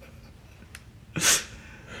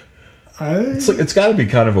 It's got to be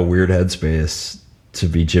kind of a weird headspace to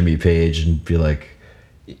be Jimmy Page and be like,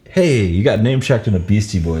 "Hey, you got name checked in a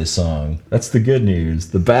Beastie Boys song. That's the good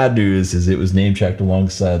news. The bad news is it was name checked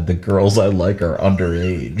alongside the girls I like are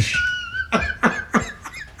underage."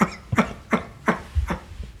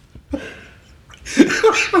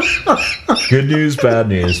 Good news, bad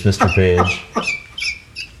news, Mr. Page.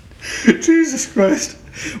 Jesus Christ.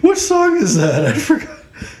 What song is that?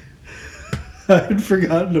 I had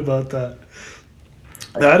forgotten about that.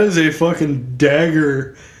 That is a fucking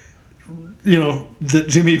dagger, that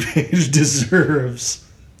Jimmy Page deserves.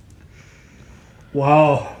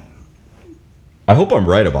 Wow. I hope I'm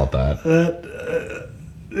right about that.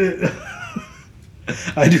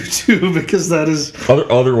 I do too, because that is...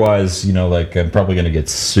 Otherwise, I'm probably going to get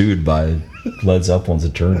sued by Led Zeppelin's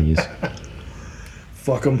attorneys.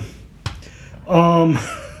 Fuck them.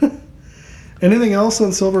 Anything else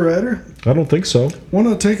on Silver Rider? I don't think so. Want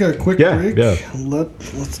to take a quick break? Yeah.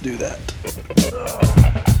 Let's do that.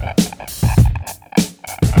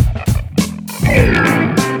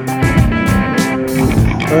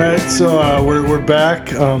 All right, so we're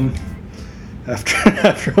back.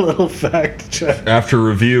 After a little fact check. After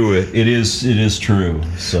review, it is true.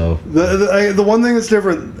 So the one thing that's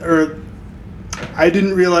different, or I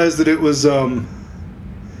didn't realize that it was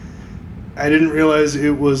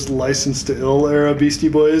Licensed to Ill era Beastie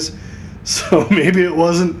Boys, so maybe it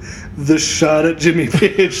wasn't the shot at Jimmy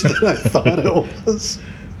Page that I thought it was.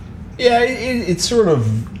 Yeah, it's sort of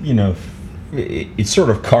it's sort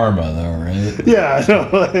of karma though, right? Yeah, no,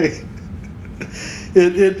 like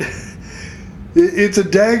it's a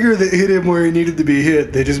dagger that hit him where he needed to be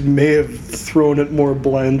hit. They just may have thrown it more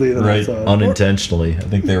blindly than I thought. Unintentionally. I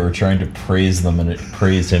think they were trying to praise him in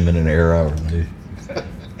an era where they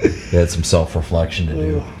had some self-reflection to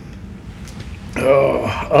do.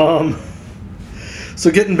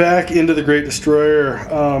 So getting back into The Great Destroyer,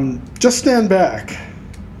 Just Stand Back.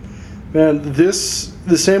 Man, the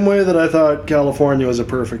same way that I thought California was a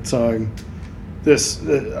perfect song, this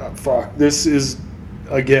is,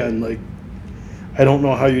 again, like, I don't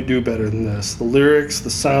know how you do better than this. The lyrics, the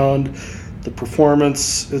sound, the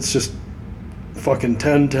performance, it's just fucking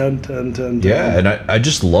 10, 10, 10, 10. Yeah, and I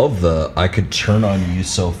just love I could turn on you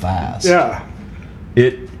so fast. Yeah.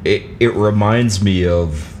 It reminds me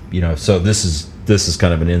of, so this is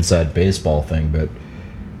kind of an inside baseball thing, but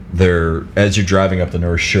as you're driving up the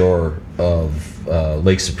North Shore of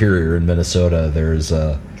Lake Superior in Minnesota, there's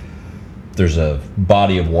a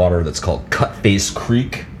body of water that's called Cutface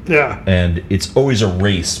Creek. Yeah. And it's always a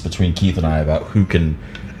race between Keith and I about who can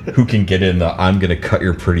get in the "I'm gonna cut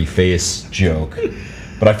your pretty face" joke.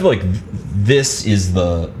 But I feel like this is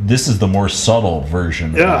the more subtle version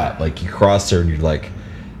of that. Like you cross there and you're like,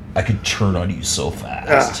 I could turn on you so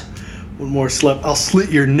fast. Yeah. One more slip, I'll slit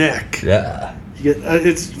your neck. Yeah. You get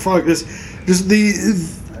it's fuck this. just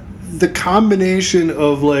the combination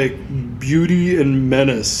of like beauty and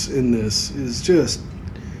menace in this is just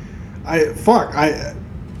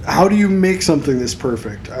how do you make something this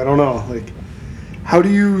perfect? I don't know. Like, how do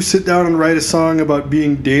you sit down and write a song about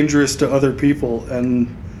being dangerous to other people and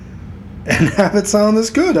have it sound this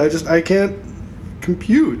good? I can't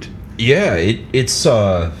compute. Yeah, it's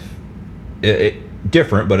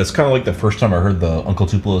different, but it's kind of like the first time I heard the Uncle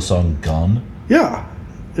Tupelo song "Gun." Yeah,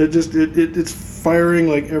 it's firing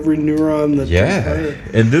like every neuron that. Yeah,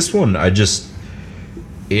 and this one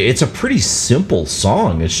it's a pretty simple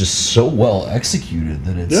song. It's just so well executed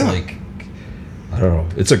that it's like, I don't know.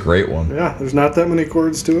 It's a great one. Yeah, there's not that many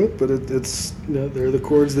chords to it, but it's they're the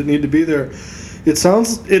chords that need to be there. It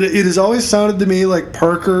has always sounded to me like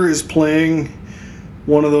Parker is playing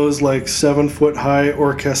one of those like 7-foot high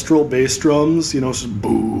orchestral bass drums, just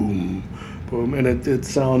boom, boom, and it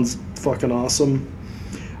sounds fucking awesome.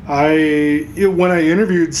 When I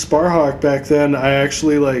interviewed Sparhawk back then, I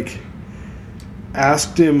actually like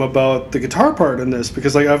asked him about the guitar part in this,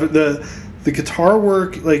 because like the guitar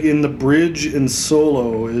work like in the bridge and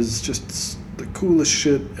solo is just the coolest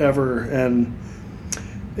shit ever. And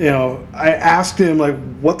I asked him like,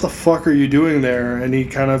 what the fuck are you doing there? And he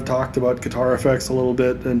kind of talked about guitar effects a little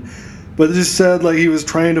bit, but it just said like he was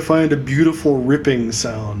trying to find a beautiful ripping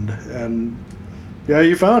sound, and yeah,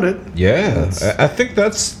 you found it. Yeah, I think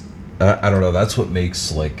that's I don't know, that's what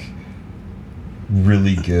makes like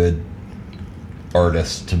really good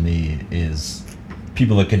artists to me, is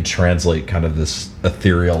people that can translate kind of this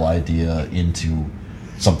ethereal idea into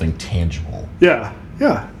something tangible. Yeah.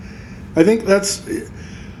 I think that's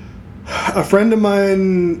a friend of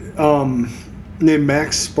mine named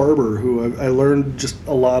Max Sparber, who I learned just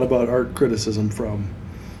a lot about art criticism from.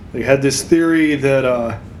 They had this theory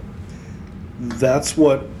that that's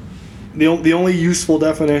what the only useful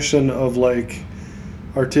definition of like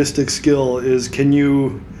artistic skill is, can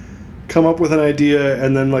you come up with an idea,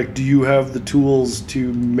 and then like, do you have the tools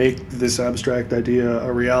to make this abstract idea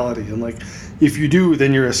a reality? And like, if you do,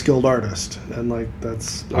 then you're a skilled artist, and like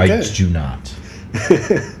that's okay. I do not.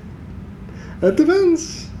 That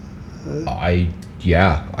depends. I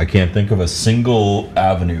can't think of a single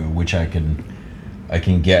avenue which I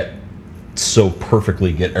can get so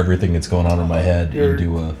perfectly get everything that's going on in my head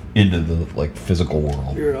into the like physical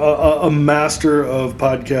world. You're a master of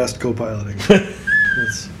podcast co-piloting.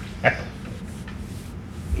 It's,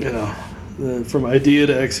 from idea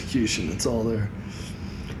to execution, it's all there.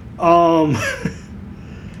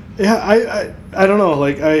 Yeah, I don't know.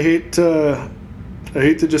 Like, I hate to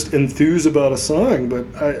just enthuse about a song, but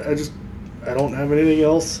I don't have anything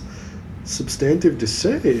else substantive to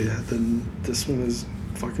say than this one is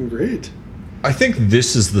fucking great. I think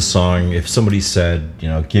this is the song, if somebody said,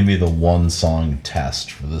 give me the one song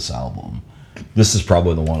test for this album, this is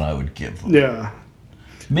probably the one I would give them. Yeah.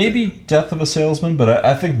 Maybe Death of a Salesman, but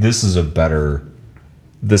I think this is a better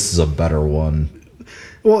one.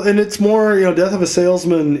 Well, and it's more, Death of a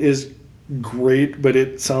Salesman is great, but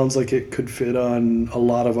it sounds like it could fit on a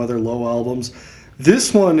lot of other Low albums.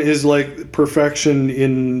 This one is like perfection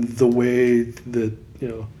in the way that,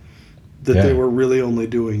 they were really only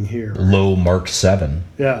doing here. Low Mark 7.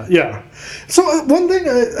 Yeah. So one thing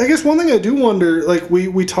I do wonder, like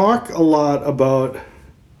we talk a lot about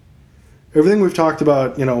everything we've talked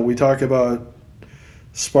about. We talk about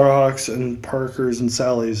Sparhawk's and Parker's and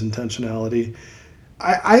Sally's intentionality.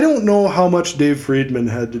 I don't know how much Dave Friedman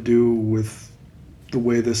had to do with the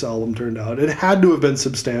way this album turned out. It had to have been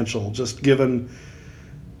substantial, just given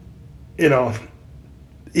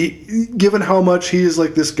given how much he is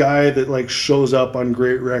like this guy that like shows up on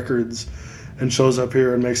great records and shows up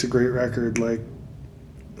here and makes a great record. Like,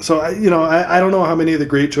 so I don't know how many of the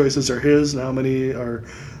great choices are his and how many are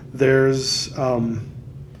theirs.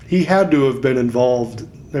 He had to have been involved.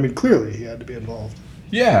 I mean, clearly he had to be involved.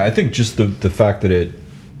 Yeah, I think just the fact that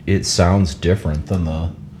it sounds different than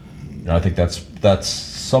I think that's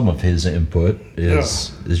some of his input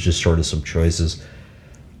is just sort of some choices.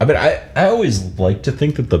 I mean, I always like to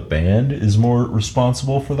think that the band is more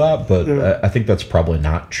responsible for that, but I think that's probably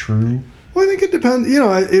not true. Well, I think it depends.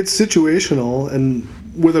 It's situational, and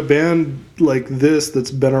with a band like this that's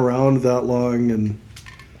been around that long, and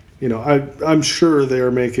I'm sure they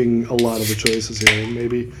are making a lot of the choices here. And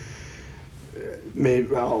maybe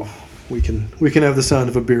we can have the sound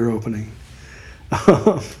of a beer opening.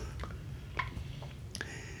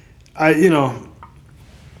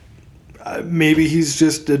 Maybe he's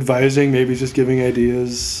just advising, maybe he's just giving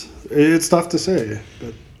ideas. It's tough to say,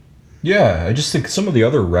 but yeah, I just think some of the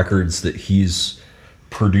other records that he's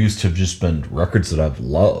produced have just been records that I've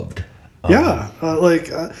loved.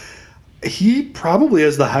 he probably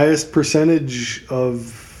has the highest percentage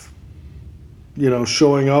of,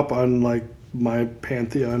 showing up on like my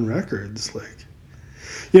Pantheon records. Like,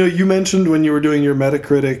 you mentioned when you were doing your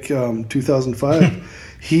Metacritic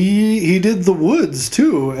 2005, he did The Woods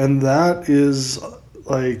too, and that is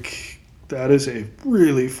a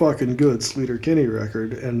really fucking good Sleater-Kinney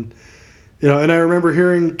record. And and I remember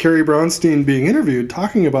hearing Carrie Brownstein being interviewed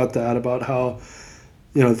talking about that, about how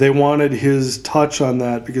they wanted his touch on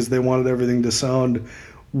that because they wanted everything to sound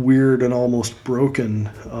weird and almost broken,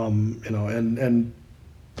 and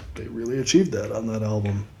they really achieved that on that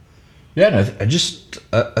album. Yeah, and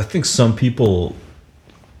I think some people,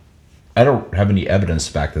 I don't have any evidence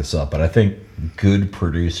to back this up, but I think good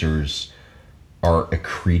producers are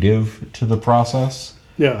accretive to the process.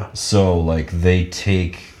 Yeah. So like they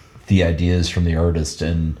take the ideas from the artist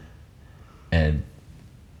and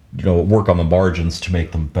work on the margins to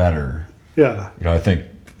make them better. Yeah. I think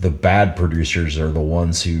the bad producers are the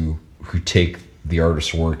ones who take the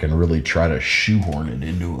artist's work and really try to shoehorn it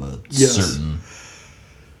into a certain.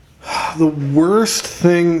 The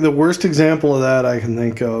worst example of that I can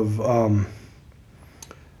think of,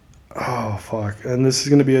 and this is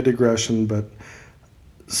going to be a digression, but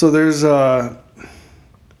so there's the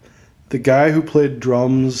guy who played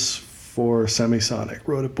drums for Semisonic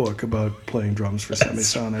wrote a book about playing drums for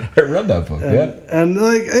Semisonic. I read that book, and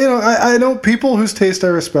I know people whose taste I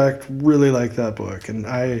respect really like that book, and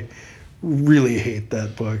I really hate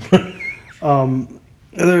that book. And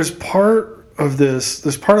there's part of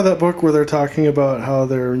that book where they're talking about how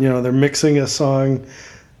they're mixing a song.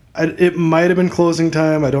 It might have been Closing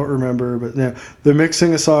Time, I don't remember, but they're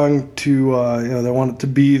mixing a song to they want it to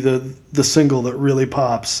be the single that really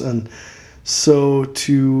pops, and so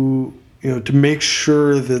to make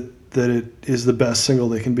sure that it is the best single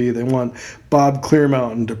they can be, they want Bob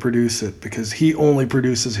Clearmountain to produce it because he only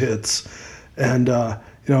produces hits, and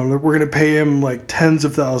we're going to pay him like tens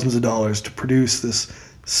of thousands of dollars to produce this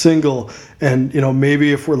single, and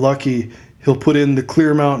maybe if we're lucky he'll put in the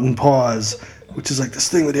Clearmountain pause, which is like this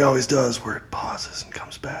thing that he always does where it pauses and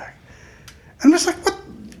comes back. And I'm just like, what?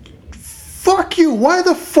 Fuck you. Why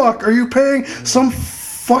the fuck are you paying some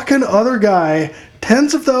fucking other guy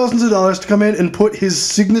tens of thousands of dollars to come in and put his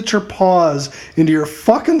signature pause into your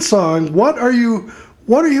fucking song? What are you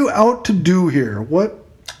out to do here? What?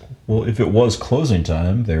 Well, if it was Closing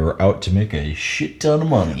Time, they were out to make a shit ton of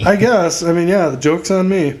money. I guess. I mean, yeah, the joke's on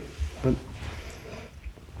me. But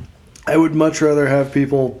I would much rather have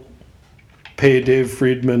people pay Dave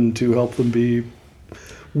Friedman to help them be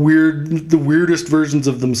the weirdest versions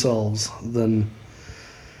of themselves than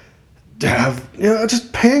to have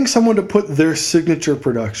just paying someone to put their signature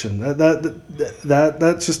production.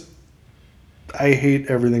 That's just, I hate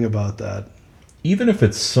everything about that. Even if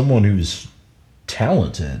it's someone who's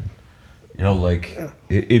talented,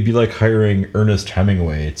 it'd be like hiring Ernest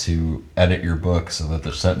Hemingway to edit your book so that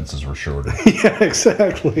the sentences were shorter. Yeah,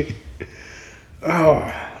 exactly.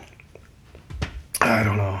 Oh, I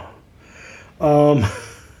don't know.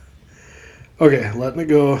 Okay, letting it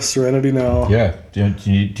go. Serenity Now. Yeah. Do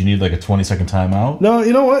you need like a 20-second timeout? No,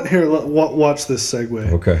 you know what? Here, watch this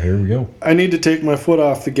segue. Okay, here we go. I need to take my foot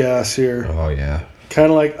off the gas here. Oh, yeah.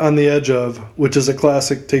 Kind of like On the Edge of, which is a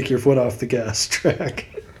classic take your foot off the gas track.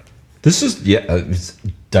 This is, it's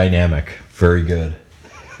dynamic. Very good.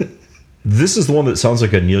 This is the one that sounds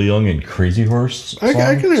like a Neil Young and Crazy Horse song.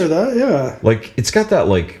 I can hear that, yeah. Like, it's got that,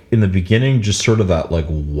 like, in the beginning, just sort of that, like,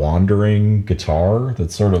 wandering guitar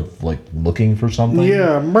that's sort of, like, looking for something.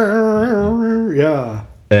 Yeah. Yeah.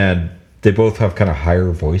 And they both have kind of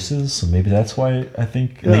higher voices, so maybe that's why I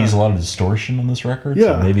think they use a lot of distortion on this record.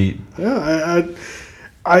 Yeah. So maybe. Yeah,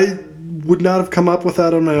 I would not have come up with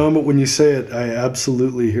that on my own, but when you say it, I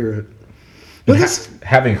absolutely hear it. But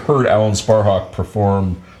having heard Alan Sparhawk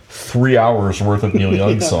perform 3 hours worth of Neil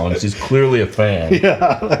Young songs, he's clearly a fan.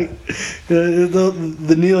 Yeah, like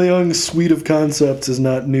the Neil Young suite of concepts is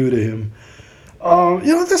not new to him.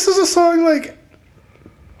 This is a song like,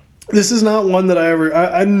 this is not one that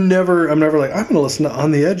I'm never like, I'm gonna listen to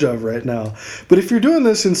On the Edge of right now. But if you're doing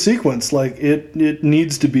this in sequence, like it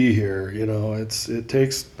needs to be here. It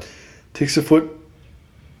takes a foot,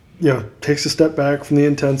 takes a step back from the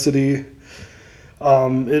intensity.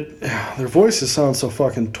 Their voices sound so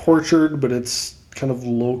fucking tortured, but it's kind of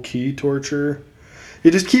low-key torture.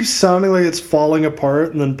 It just keeps sounding like it's falling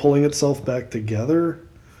apart and then pulling itself back together.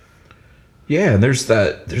 Yeah, and there's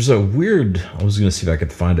a weird, I was going to see if I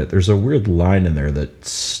could find it. There's a weird line in there that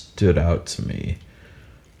stood out to me.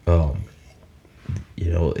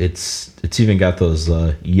 It's even got those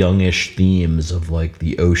youngish themes of like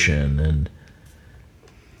the ocean and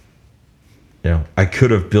I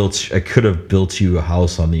could have built you a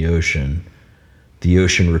house on the ocean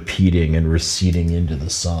repeating and receding into the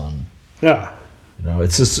sun. Yeah.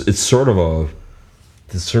 It's sort of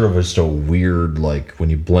just a weird, like, when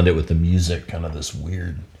you blend it with the music, kind of this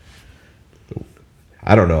weird,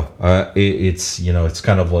 I don't know. It's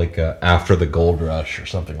kind of like after the gold rush or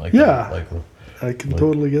something like that. Like, I can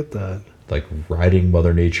totally get that. Like riding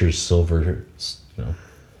Mother Nature's silver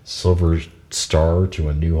star to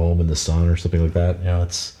a new home in the sun or something like that.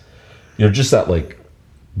 It's just that, like,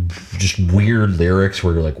 just weird lyrics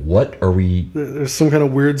where you're like, what are we? There's some kind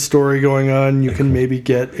of weird story going on. You can maybe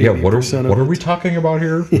get 80% what are we talking about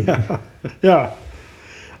here? Yeah.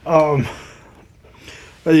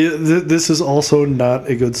 This is also not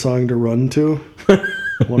a good song to run to.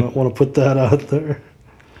 Want to put that out there.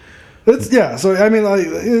 So I mean,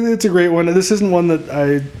 it's a great one. This isn't one that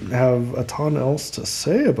I have a ton else to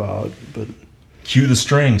say about, but Cue the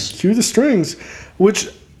strings, which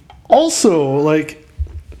also, like,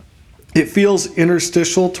 it feels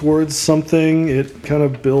interstitial towards something. It kind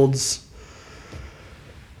of builds.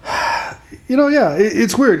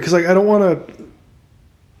 It's weird because, like, I don't want to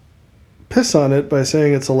piss on it by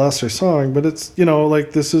saying it's a lesser song, but it's,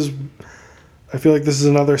 like, this is. I feel like this is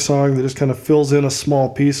another song that just kind of fills in a small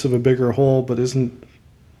piece of a bigger whole, but isn't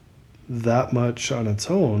that much on its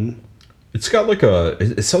own. It's got like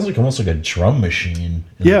it sounds like almost like a drum machine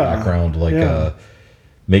in the background, like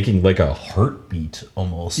making like a heartbeat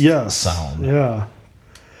almost sound. Yeah.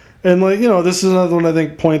 And, like, this is another one I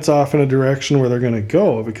think points off in a direction where they're going to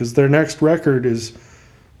go, because their next record is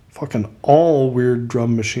fucking all weird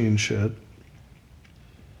drum machine shit.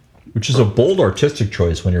 Which is a bold artistic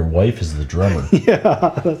choice when your wife is the drummer.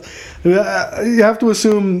 Yeah. You have to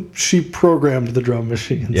assume she programmed the drum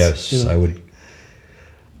machines. Yes, I would.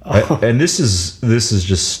 And this is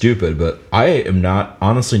just stupid, but I am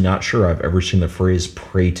honestly not sure I've ever seen the phrase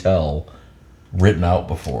 "pray tell" written out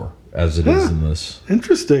before as it is in this.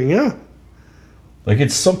 Interesting, yeah. Like,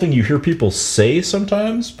 it's something you hear people say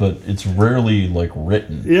sometimes, but it's rarely, like,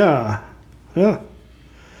 written. Yeah.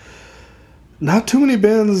 Not too many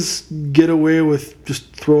bands get away with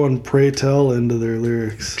just throwing "pray tell" into their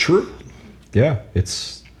lyrics. True. Yeah,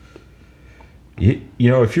 it's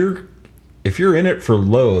if you're in it for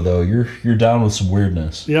low, though, you're down with some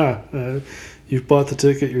weirdness. Yeah, you've bought the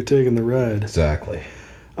ticket, you're taking the ride. Exactly.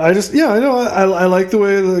 I know. I like the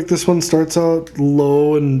way, like, this one starts out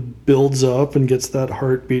low and builds up and gets that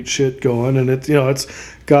heartbeat shit going, and it's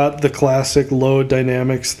got the classic low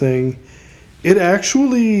dynamics thing.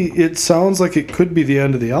 It sounds like it could be the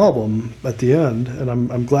end of the album at the end, and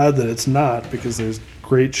I'm glad that it's not, because there's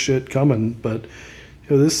great shit coming. But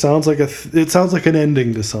this sounds like it sounds like an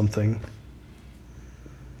ending to something.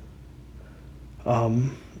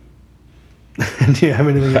 And do you have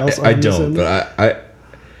anything else? I don't, but I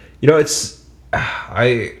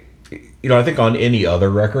think on any other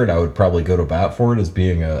record, I would probably go to bat for it as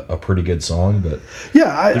being a pretty good song. But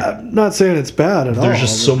I'm not saying it's bad at all. There's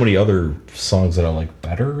just so many other songs that I like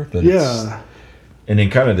better. And in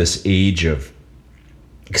kind of this age of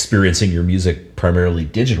experiencing your music primarily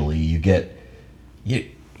digitally,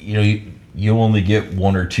 you only get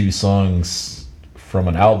one or two songs from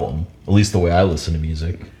an album. At least the way I listen to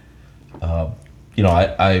music.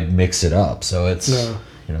 I mix it up, so it's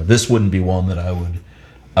this wouldn't be one that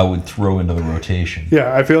I would throw into the rotation.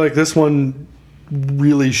 Yeah, I feel like this one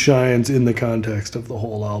really shines in the context of the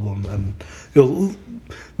whole album, and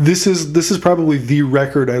this is probably the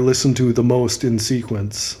record I listen to the most in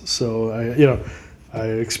sequence. So I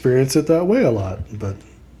experience it that way a lot.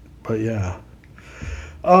 But yeah.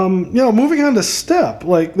 Moving on to Step,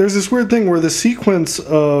 like, there's this weird thing where the sequence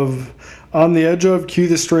of On the Edge of, Cue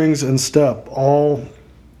the Strings, and Step all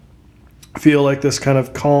feel like this kind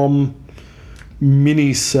of calm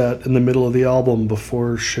mini set in the middle of the album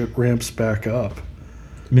before shit ramps back up.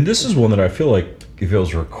 I mean, this is one that I feel like if it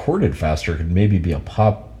was recorded faster, it could maybe be a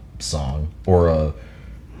pop song or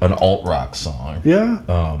an alt rock song.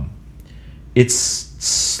 Yeah. It's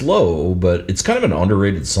slow, but it's kind of an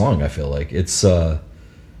underrated song. I feel like it's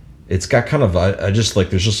got kind of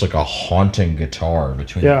there's just like a haunting guitar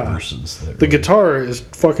between the verses. The guitar is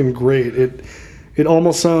fucking great. It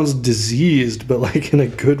almost sounds diseased, but, like, in a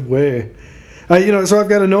good way. So I've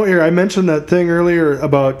got a note here. I mentioned that thing earlier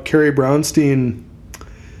about Carrie Brownstein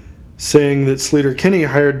saying that Sleater Kinney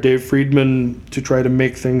hired Dave Friedman to try to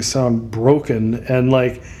make things sound broken, and,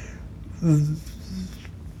 like,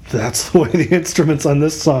 that's the way the instruments on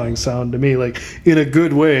this song sound to me. Like, in a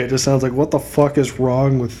good way. It just sounds like, what the fuck is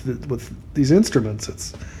wrong with these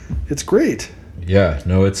instruments? It's great. Yeah,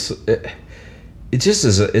 no, it just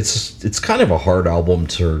is. It's kind of a hard album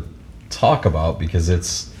to talk about because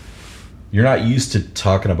you're not used to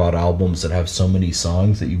talking about albums that have so many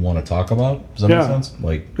songs that you want to talk about. Does that make sense?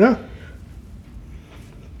 Like, yeah.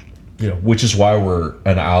 Which is why we're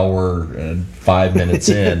an hour and 5 minutes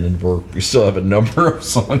in, and we still have a number of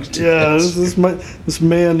songs to get. This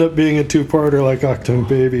may end up being a two-parter like Octung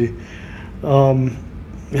Baby, and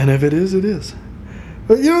if it is, it is.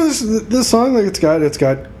 But this song, like it's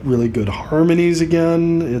got really good harmonies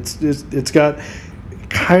again. It's got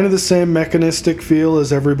kind of the same mechanistic feel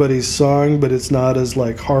as everybody's song, but it's not as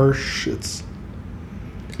like harsh. It's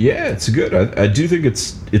good. I do think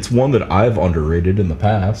it's one that I've underrated in the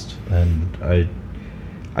past, and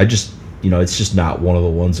I just it's just not one of the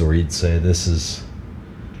ones where you'd say this is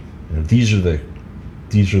these are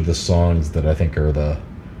the songs that I think are the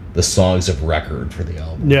songs of record for the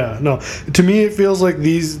album. Yeah, no. To me it feels like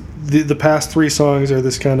the past three songs are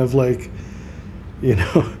this kind of like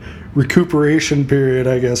recuperation period,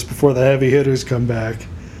 I guess, before the heavy hitters come back.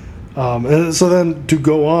 And so then to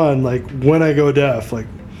go on, like When I Go Deaf, like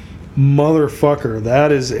motherfucker,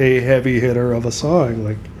 that is a heavy hitter of a song.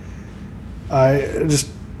 Like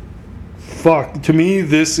to me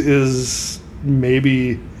this is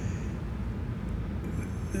maybe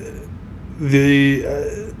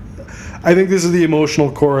I think this is the emotional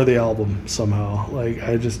core of the album somehow. Like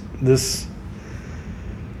this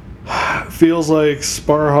feels like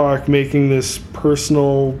Sparhawk making this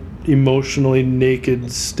personal, emotionally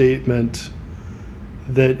naked statement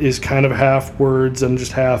that is kind of half words and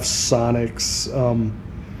just half sonics.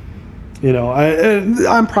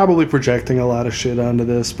 I'm probably projecting a lot of shit onto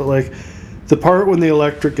this, but like the part when the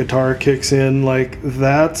electric guitar kicks in, like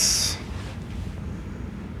that's,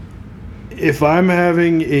 if I'm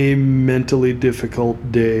having a mentally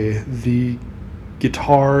difficult day, the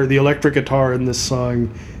electric guitar in this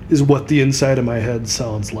song is what the inside of my head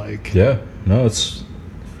sounds like. Yeah, no,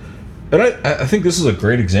 and I think this is a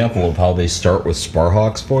great example of how they start with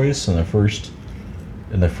Sparhawk's voice in the first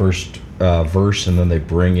verse, and then they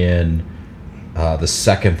bring in the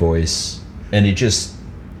second voice, and it just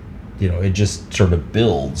sort of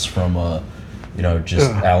builds from Alan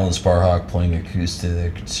Sparhawk playing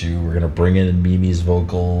acoustic to we're gonna bring in Mimi's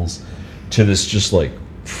vocals to this just like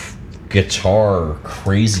guitar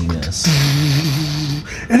craziness.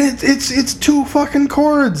 And it's two fucking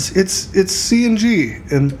chords. It's C and G,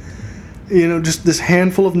 and just this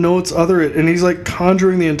handful of notes other it, and he's like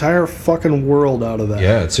conjuring the entire fucking world out of that.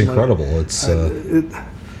 Yeah, it's incredible. Just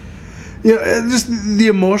the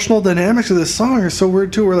emotional dynamics of this song are so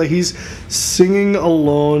weird too, where like he's singing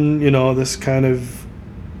alone, this kind of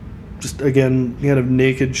just again kind of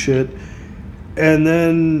naked shit, and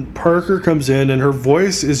then Parker comes in and her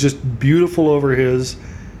voice is just beautiful over his,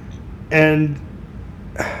 and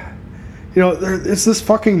it's this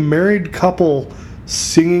fucking married couple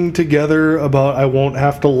singing together about I won't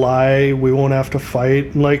have to lie, we won't have to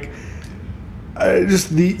fight, and like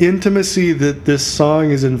just the intimacy that this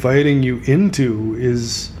song is inviting you into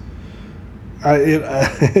is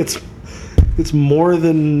it's more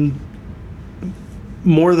than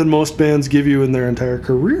most bands give you in their entire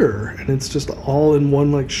career, and it's just all in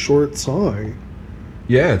one like short song.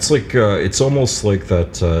 Yeah, it's like it's almost like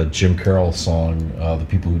that Jim Carroll song, "The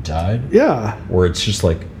People Who Died." Yeah, where it's just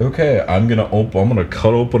like, okay, I'm gonna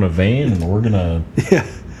cut open a vein, and we're gonna. Yeah.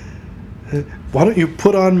 Why don't you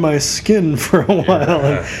put on my skin for a while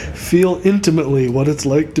and feel intimately what it's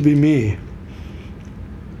like to be me?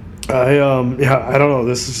 I don't know.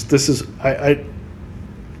 This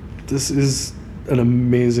is an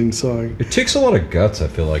amazing song. It takes a lot of guts, I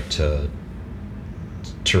feel like, to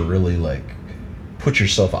really like put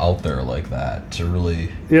yourself out there like that, to really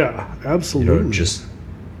absolutely just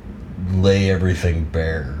lay everything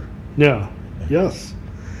bare. Yes.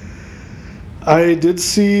 I did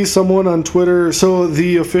see someone on Twitter. So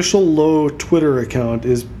the official Low Twitter account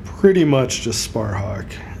is pretty much just Sparhawk,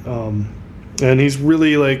 and he's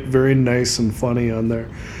really like very nice and funny on there.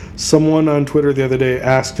 Someone on Twitter the other day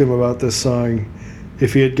asked him about this song,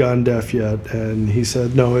 if he had gone deaf yet, and he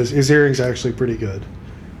said no, his hearing's actually pretty good.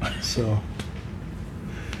 So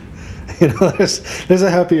there's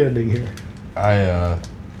a happy ending here. I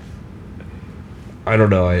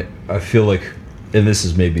don't know. I feel like, and this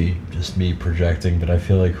is maybe just me projecting, but I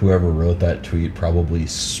feel like whoever wrote that tweet probably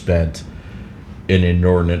spent an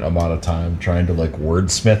inordinate amount of time trying to like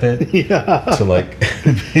wordsmith it to like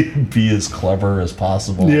be as clever as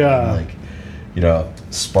possible. Yeah. And, like,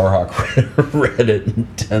 Sparhawk read it, and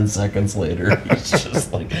 10 seconds later he's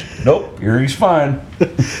just like, nope, he's fine.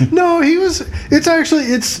 No, it's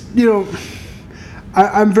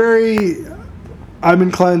I'm very, I'm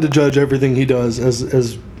inclined to judge everything he does as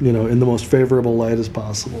in the most favorable light as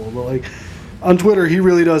possible. But like on Twitter, he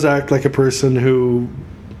really does act like a person who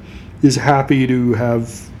is happy to have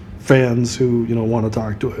fans who want to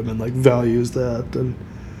talk to him and like values that, and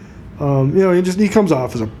he comes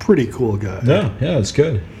off as a pretty cool guy. Yeah, it's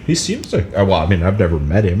good. He seems like I've never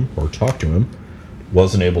met him or talked to him.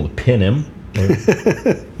 Wasn't able to pin him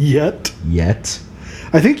yet.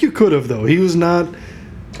 I think you could have though. He was not.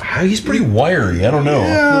 He's pretty wiry. I don't know.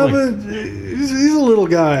 Yeah, but he's a little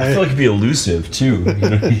guy. I feel like he'd be elusive too.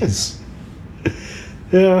 He's.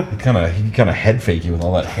 Yeah. He kind of head fake you with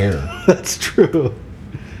all that hair. That's true.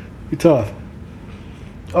 Be tough.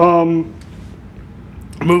 Moving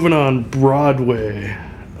on, Broadway.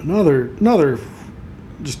 Another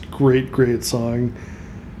just great song.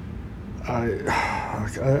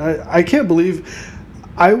 I can't believe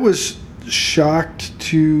I was shocked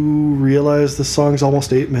to realize the song's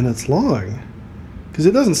almost 8 minutes long, because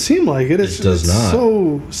it doesn't seem like it. It does not.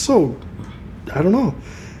 So I don't know.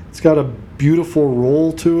 It's got a beautiful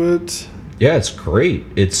roll to it. Yeah, it's great.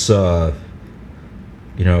 It's I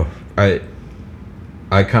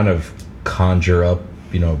kind of conjure up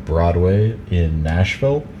Broadway in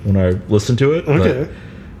Nashville when I listen to it. Okay.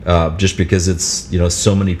 But, just because it's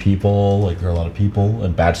so many people, like there are a lot of people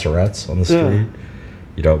and bachelorettes on the street.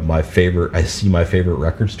 Yeah. My favorite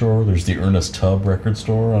record store. There's the Ernest Tubb record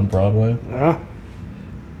store on Broadway. Yeah.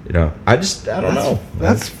 I don't know.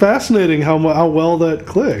 That's fascinating how well that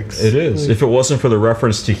clicks. It is. If it wasn't for the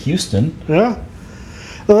reference to Houston. Yeah.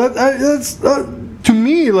 Well, that's to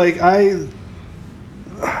me, like I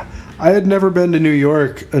had never been to New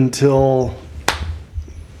York until,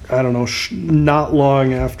 I don't know, not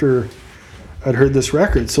long after I'd heard this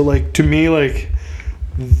record. So like to me, like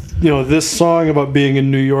this song about being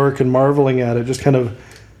in New York and marveling at it just kind of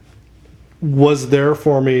was there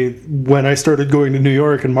for me when I started going to New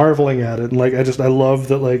York and marveling at it. And like I love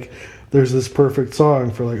that like there's this perfect song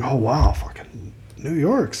for like, oh wow, fucking New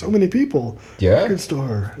York, so many people. Yeah. Record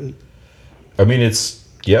store. I mean, it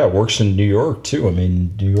works in New York too. I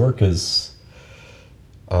mean, New York is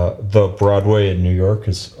the Broadway in New York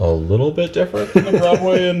is a little bit different than the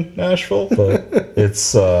Broadway in Nashville, but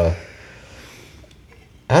it's I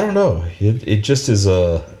don't know. It just is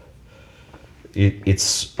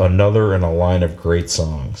it's another in a line of great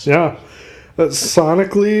songs. Yeah.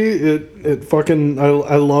 Sonically, it fucking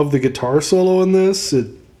I love the guitar solo in this. It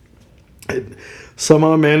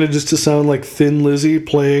somehow manages to sound like Thin Lizzy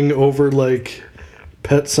playing over like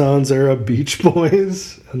Pet Sounds era Beach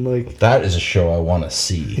Boys, and like that is a show I want to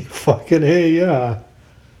see. Fucking hey, yeah.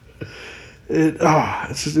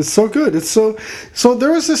 It's so good. It's so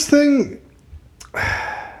there was this thing.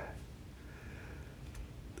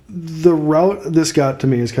 The route this got to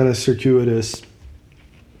me is kind of circuitous.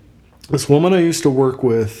 This woman I used to work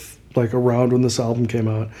with, like around when this album came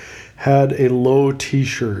out, had a Low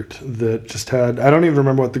t-shirt that just had, I don't even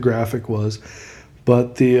remember what the graphic was,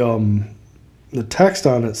 but the text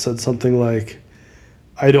on it said something like,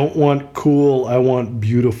 I don't want cool, I want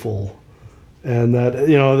beautiful. And that,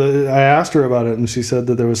 I asked her about it, and she said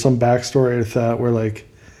that there was some backstory with that where like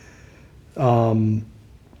Sparhawk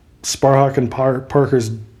and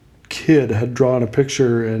Parker's kid had drawn a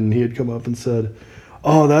picture, and he had come up and said,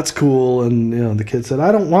 oh, that's cool. And the kid said,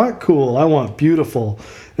 I don't want cool, I want beautiful.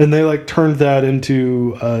 And they like turned that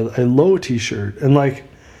into a Low t-shirt. And like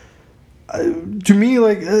to me,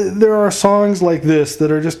 like there are songs like this that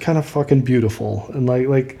are just kind of fucking beautiful, and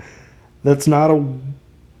like that's not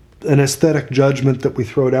an aesthetic judgment that we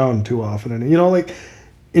throw down too often. And like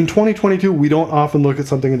in 2022 we don't often look at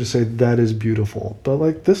something and just say that is beautiful, but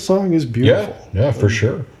like this song is beautiful. Yeah, for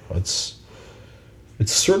sure. It's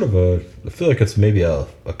sort of I feel like it's maybe a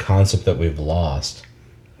concept that we've lost.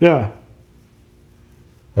 Yeah.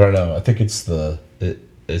 I don't know. I think it's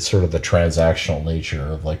it's sort of the transactional nature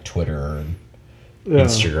of like Twitter and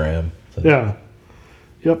Instagram. Yeah.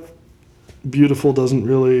 Yep. Beautiful doesn't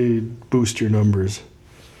really boost your numbers.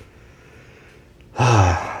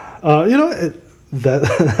 That's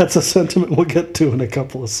a sentiment we'll get to in a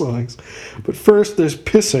couple of songs. But first, there's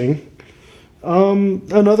Pissing.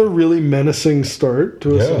 Another really menacing start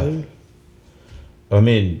to a song. I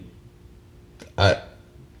mean, I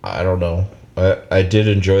don't know. I did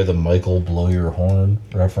enjoy the Michael Blow Your Horn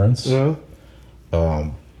reference. Yeah.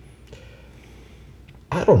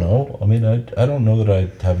 I don't know. I mean, I don't know that I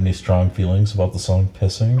have any strong feelings about the song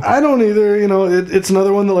Pissing. I don't either. It's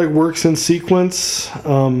another one that like works in sequence.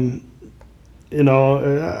 I'm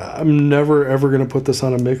never ever gonna put this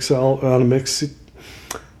on a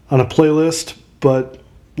playlist, but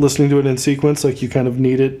listening to it in sequence, like you kind of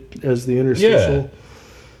need it as the interstitial.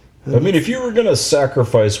 I mean, if you were gonna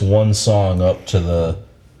sacrifice one song up to the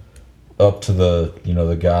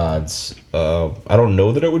the gods, I don't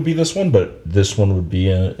know that it would be this one, but this one would be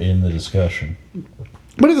in the discussion.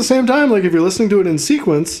 But at the same time, like if you're listening to it in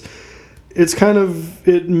sequence,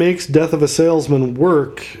 it makes Death of a Salesman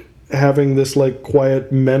work, having this like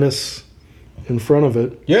quiet menace in front of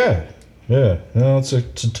it. Yeah. No, it's a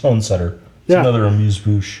tone setter. It's another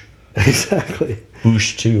amuse-bouche. Exactly.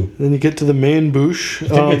 Bouche 2. Then you get to the main bouche. I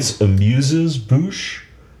think it's amuses bouche.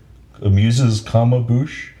 Amuses,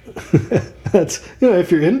 bouche. That's,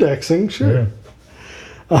 if you're indexing, sure.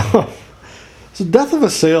 Yeah. So Death of a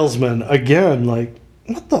Salesman, again, like,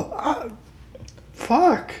 what the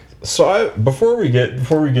fuck? So before we get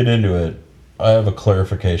into it, I have a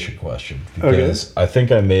clarification question, because I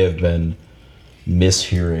think I may have been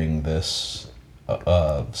mishearing this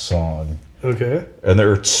song. Okay. And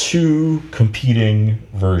there are two competing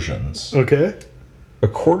versions. Okay.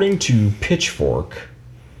 According to Pitchfork,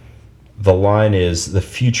 the line is, "The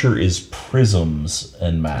future is prisms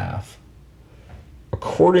and math."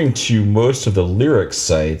 According to most of the lyric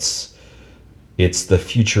sites, it's "The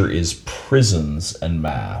future is prisons and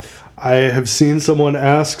math." I have seen someone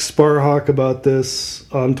ask Sparhawk about this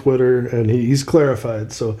on Twitter, and he's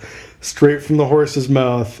clarified. So, straight from the horse's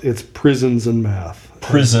mouth, it's prisons and math.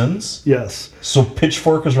 Prisons? Yes. So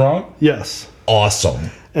Pitchfork is wrong? Yes. Awesome.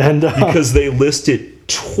 And because they list it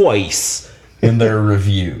twice in their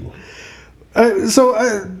review.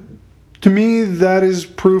 To me, that is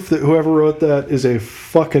proof that whoever wrote that is a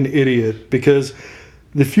fucking idiot, because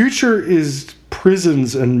 "The future is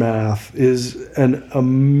prisons and math" is an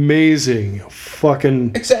amazing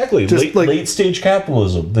fucking... Exactly. Late stage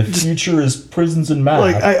capitalism. The future is prisons and math.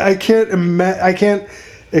 Like, I can't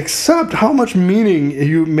accept how much meaning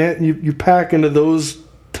you pack into those,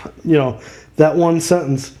 that one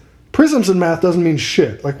sentence. Prisms and math doesn't mean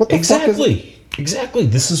shit. Like, what the fuck is... Exactly.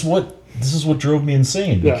 This is what drove me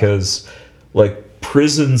insane, because like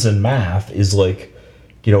prisons and math is like,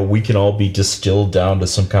 we can all be distilled down to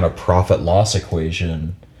some kind of profit loss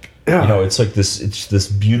equation. Yeah. It's like this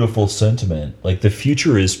beautiful sentiment. Like, the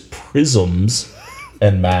future is prisms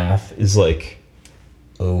and math is like,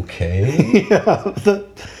 okay. Yeah.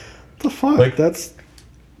 The fuck? Like, that's...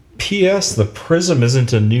 P.S. The prism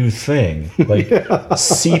isn't a new thing. Like,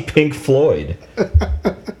 see Pink Floyd.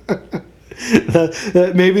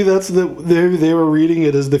 Maybe they were reading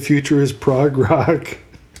it as "The future is prog rock."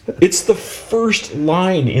 It's the first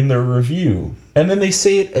line in their review, and then they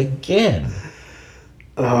say it again.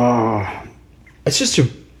 It's just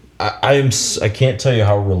I can't tell you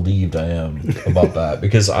how relieved I am about that,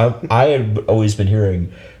 because I had always been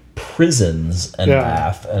hearing prisons and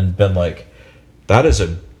math and been like, that is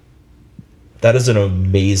an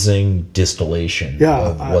amazing distillation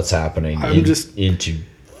of what's happening into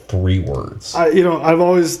 3 words. I've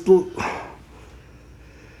always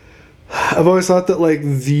thought that, like,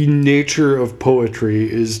 the nature of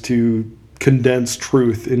poetry is to condense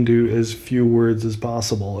truth into as few words as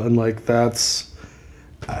possible, and like that's...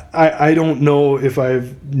 I don't know if I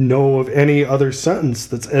know of any other sentence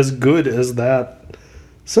that's as good as that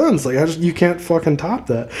sentence. Like, you can't fucking top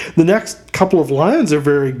that. The next couple of lines are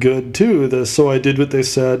very good too. "So I did what they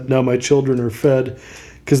said, now my children are fed,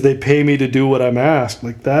 because they pay me to do what I'm asked."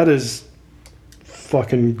 Like, that is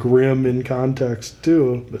fucking grim in context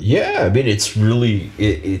too. Yeah, I mean, it's really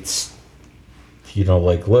it's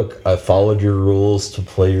like, look, I followed your rules to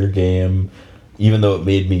play your game, even though it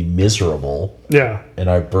made me miserable. Yeah. And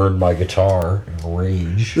I burned my guitar in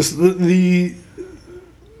rage. Just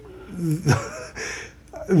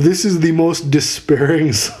this is the most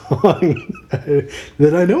despairing song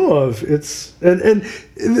that I know of. It's and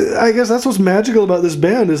I guess that's what's magical about this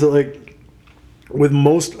band, is that, like, in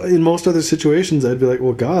most other situations I'd be like,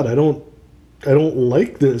 well, God, I don't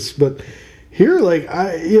like this, but here, like,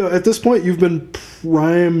 at this point you've been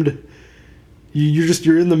primed.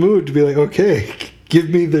 You're in the mood to be like, okay, give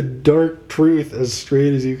me the dark truth as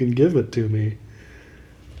straight as you can give it to me.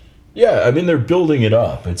 Yeah, I mean, they're building it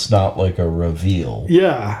up. It's not like a reveal.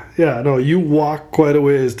 Yeah, no, you walk quite a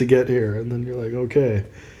ways to get here, and then you're like, okay.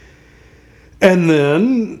 And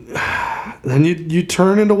then you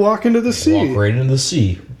turn into Walk into the Sea. Walk right into the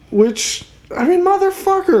sea. Which, I mean,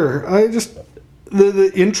 motherfucker.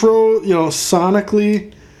 The intro,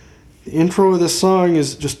 sonically, the intro of this song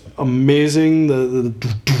is just amazing. The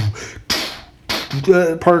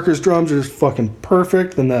Parker's drums are just fucking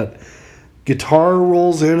perfect. Then that guitar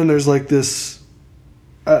rolls in, and there's like this,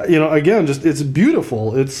 again, just, it's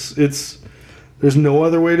beautiful. It's there's no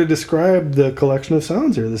other way to describe the collection of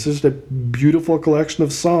sounds here. This is just a beautiful collection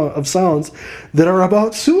of sounds that are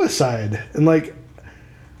about suicide. And like,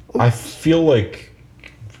 I feel like,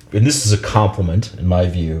 and this is a compliment in my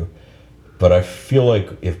view, but I feel like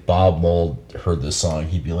if Bob Mould heard this song,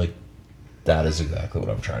 he'd be like, that is exactly what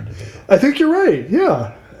I'm trying to do. I think you're right.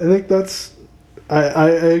 Yeah. I think that's... I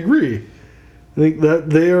agree. I think that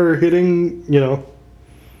they are hitting,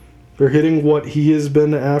 they're hitting what he has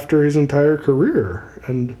been after his entire career.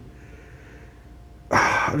 And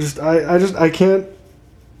I can't...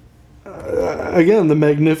 again, the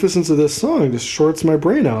magnificence of this song just shorts my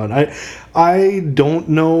brain out. I don't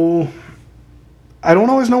know... I don't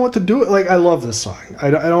always know what to do. Like, I love this song.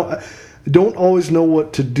 I don't always know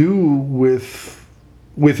what to do with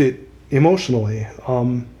it emotionally.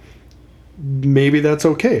 Maybe that's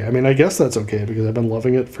okay. I mean, I guess that's okay because I've been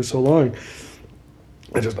loving it for so long.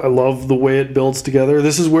 I love the way it builds together.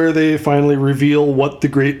 This is where they finally reveal what the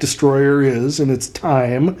Great Destroyer is, and it's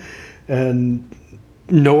time. And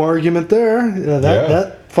no argument there.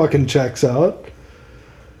 That fucking checks out.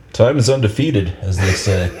 Time is undefeated, as they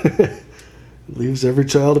say. Leaves every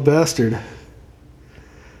child a bastard.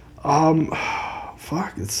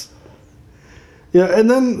 Fuck, it's... Yeah, and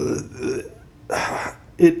then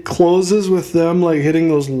it closes with them, like, hitting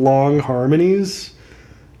those long harmonies.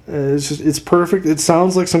 It's perfect. It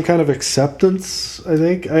sounds like some kind of acceptance, I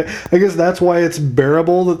think. I guess that's why it's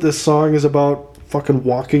bearable that this song is about fucking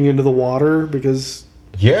walking into the water, because...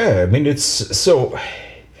 Yeah, I mean, it's... So,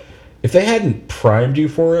 if they hadn't primed you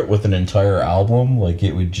for it with an entire album, like,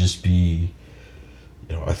 it would just be...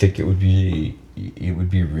 I think it would be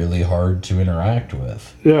really hard to interact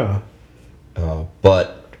with. Yeah.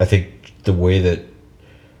 But I think the way that...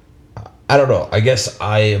 I don't know. I guess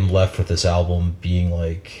I am left with this album being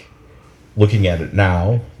like... Looking at it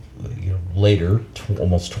now, later,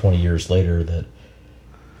 almost 20 years later, that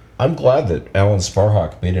I'm glad that Alan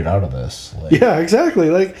Sparhawk made it out of this. Yeah, exactly.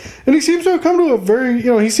 Like, and he seems to have come to a very...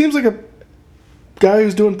 he seems like a guy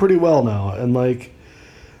who's doing pretty well now. And, like...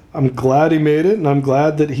 I'm glad he made it, and I'm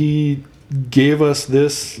glad that he gave us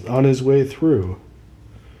this on his way through.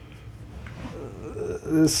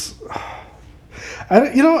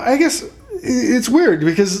 I guess it's weird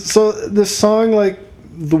because this song, like,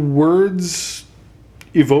 the words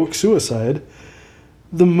evoke suicide.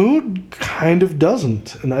 The mood kind of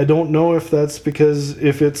doesn't, and I don't know if that's because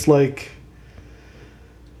if it's like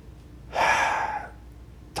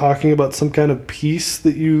talking about some kind of peace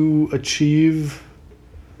that you achieve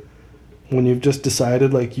when you've just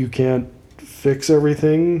decided, like, you can't fix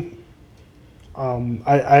everything.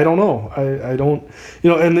 I don't know. I don't...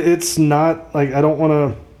 and it's not... Like, I don't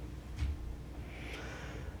want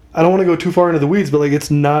to go too far into the weeds, but, like, it's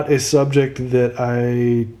not a subject that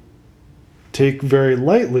I take very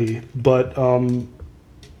lightly. But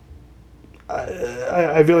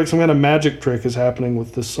I feel like some kind of magic trick is happening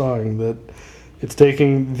with this song, that it's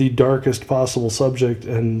taking the darkest possible subject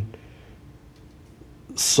and...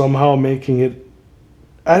 somehow making it...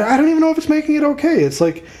 I don't even know if it's making it okay. It's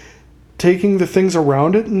like taking the things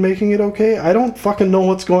around it and making it okay. I don't fucking know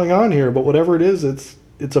what's going on here, but whatever it is, it's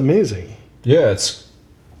amazing. Yeah, it's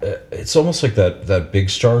almost like that Big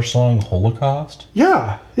Star song, Holocaust.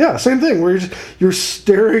 Yeah, same thing, where you're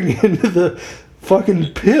staring into the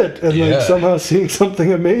fucking pit and like somehow seeing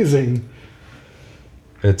something amazing.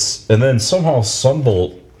 And then somehow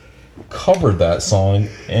Sunbolt covered that song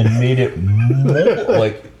and made it more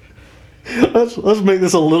like... Let's make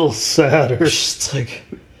this a little sadder. It's like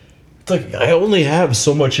I only have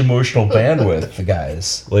so much emotional bandwidth,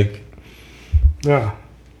 guys. Like, yeah.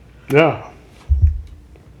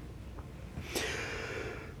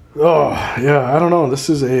 Oh yeah, I don't know. It's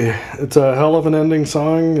a hell of an ending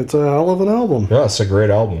song. It's a hell of an album. Yeah, it's a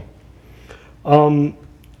great album.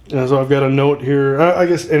 Yeah, so I've got a note here. I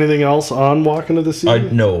guess anything else on Walking to the Sea?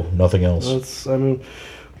 No, nothing else.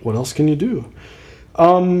 What else can you do?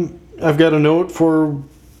 I've got a note for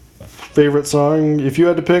favorite song. If you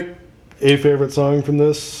had to pick a favorite song from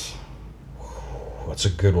this, that's a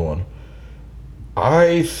good one.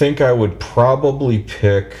 I think I would probably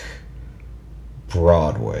pick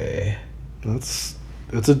Broadway. It's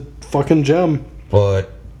a fucking gem. But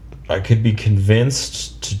I could be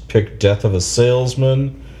convinced to pick Death of a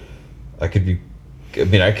Salesman. I could be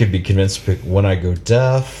convinced to pick When I Go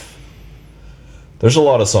Deaf. There's a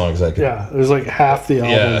lot of songs I could... Yeah, there's like half the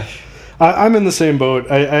album. Yeah. I'm in the same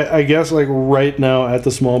boat. I guess like right now at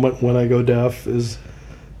this moment, When I Go Deaf is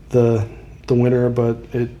the winner, but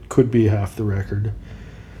it could be half the record.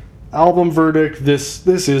 Album verdict, this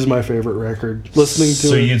is my favorite record. Listening to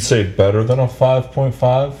So you'd say better than a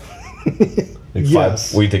 5.5?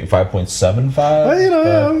 Yes. What do you think,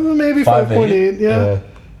 5.75? Maybe 5.8, yeah.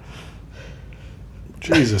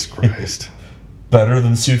 Jesus Christ. Better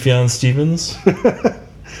than Sufjan Stevens?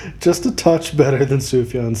 Just a touch better than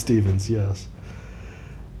Sufjan Stevens, yes.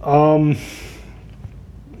 Do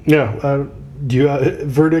you have a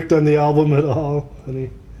verdict on the album at all?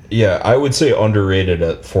 Yeah, I would say underrated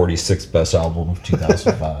at 46th best album of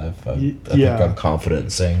 2005. I think I'm confident in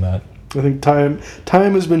saying that. I think time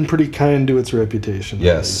has been pretty kind to its reputation.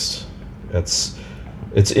 Yes. It's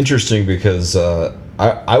interesting because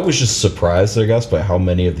I was just surprised, I guess, by how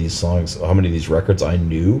many of these songs, how many of these records I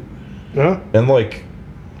knew. Yeah. And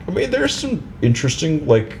there's some interesting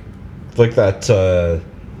like that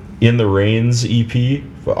In the Rains EP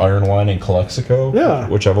for Iron Line and Calexico,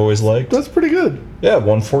 which I've always liked. That's pretty good. Yeah,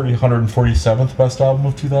 147th best album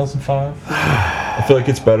of 2005. I feel like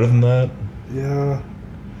it's better than that. Yeah.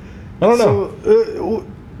 I don't know.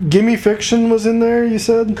 Gimme Fiction was in there, you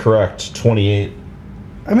said? Correct. 28.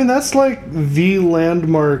 I mean, that's like the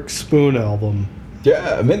landmark Spoon album.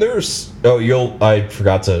 Yeah, I mean, there's... I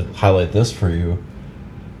forgot to highlight this for you.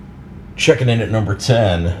 Checking in at number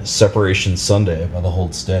 10, Separation Sunday by The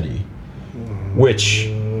Hold Steady. Which,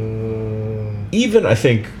 even, I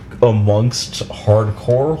think, amongst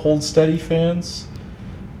hardcore Hold Steady fans,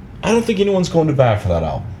 I don't think anyone's going to bat for that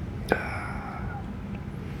album.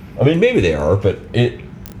 I mean, maybe they are, but it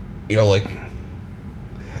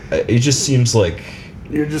just seems like...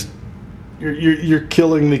 You're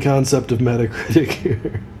killing the concept of Metacritic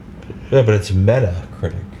here. Yeah, but it's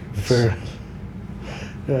Metacritic. Fair.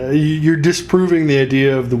 You're disproving the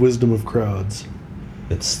idea of the wisdom of crowds.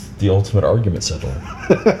 It's the ultimate argument settler.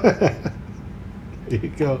 There you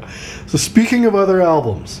go. So speaking of other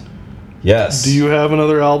albums... Yes. Do you have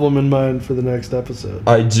another album in mind for the next episode?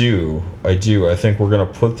 I do. I think we're going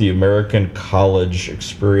to put the American College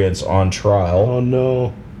Experience on trial. Oh,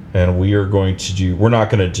 no. And we are going to do... We're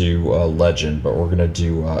not going to do Legend, but we're going to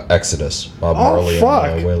do Exodus. Bob Marley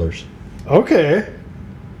and Wailers. Okay.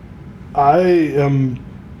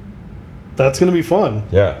 That's going to be fun.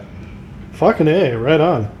 Yeah. Fucking A. Right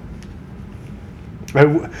on.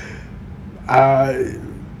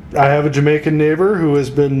 I have a Jamaican neighbor who has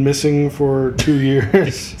been missing for 2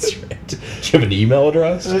 years. That's right. Do you have an email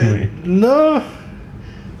address? No.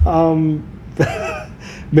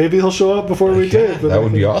 Maybe he'll show up before we tape. That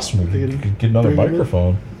would be awesome. We could get another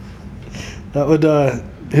microphone. That would...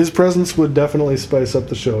 his presence would definitely spice up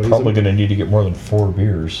the show. Probably going to need to get more than 4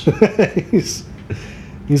 beers.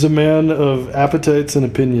 He's a man of appetites and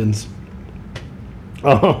opinions.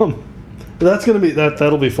 That's going to be...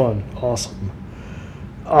 That'll be fun. Awesome.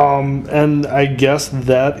 And I guess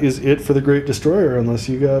that is it for The Great Destroyer, unless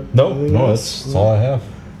you got... No, that's all I have.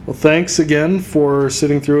 Well, thanks again for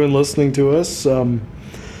sitting through and listening to us.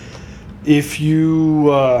 If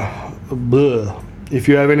you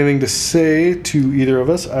have anything to say to either of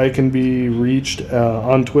us, I can be reached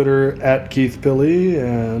on Twitter at Keith Pilley,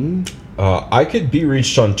 and... I could be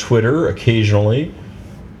reached on Twitter occasionally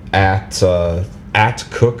at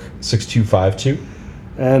Cook6252.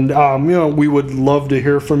 And, we would love to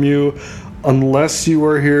hear from you, unless you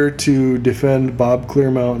are here to defend Bob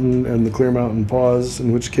Clearmountain and the Clearmountain Pause,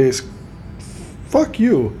 in which case, fuck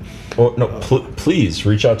you. Oh, no, please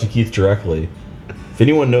reach out to Keith directly. If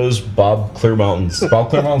anyone knows Bob Clearmountain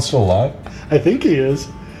still alive? I think he is.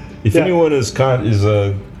 If anyone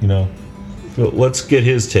let's get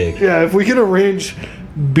his take. Yeah, if we can arrange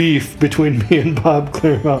beef between me and Bob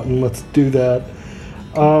Clearmountain, let's do that.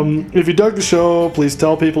 If you dug the show, please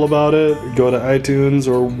tell people about it. Go to iTunes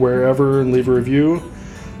or wherever and leave a review.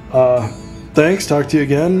 Thanks. Talk to you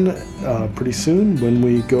again pretty soon when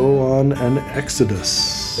we go on an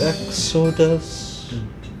Exodus. Exodus.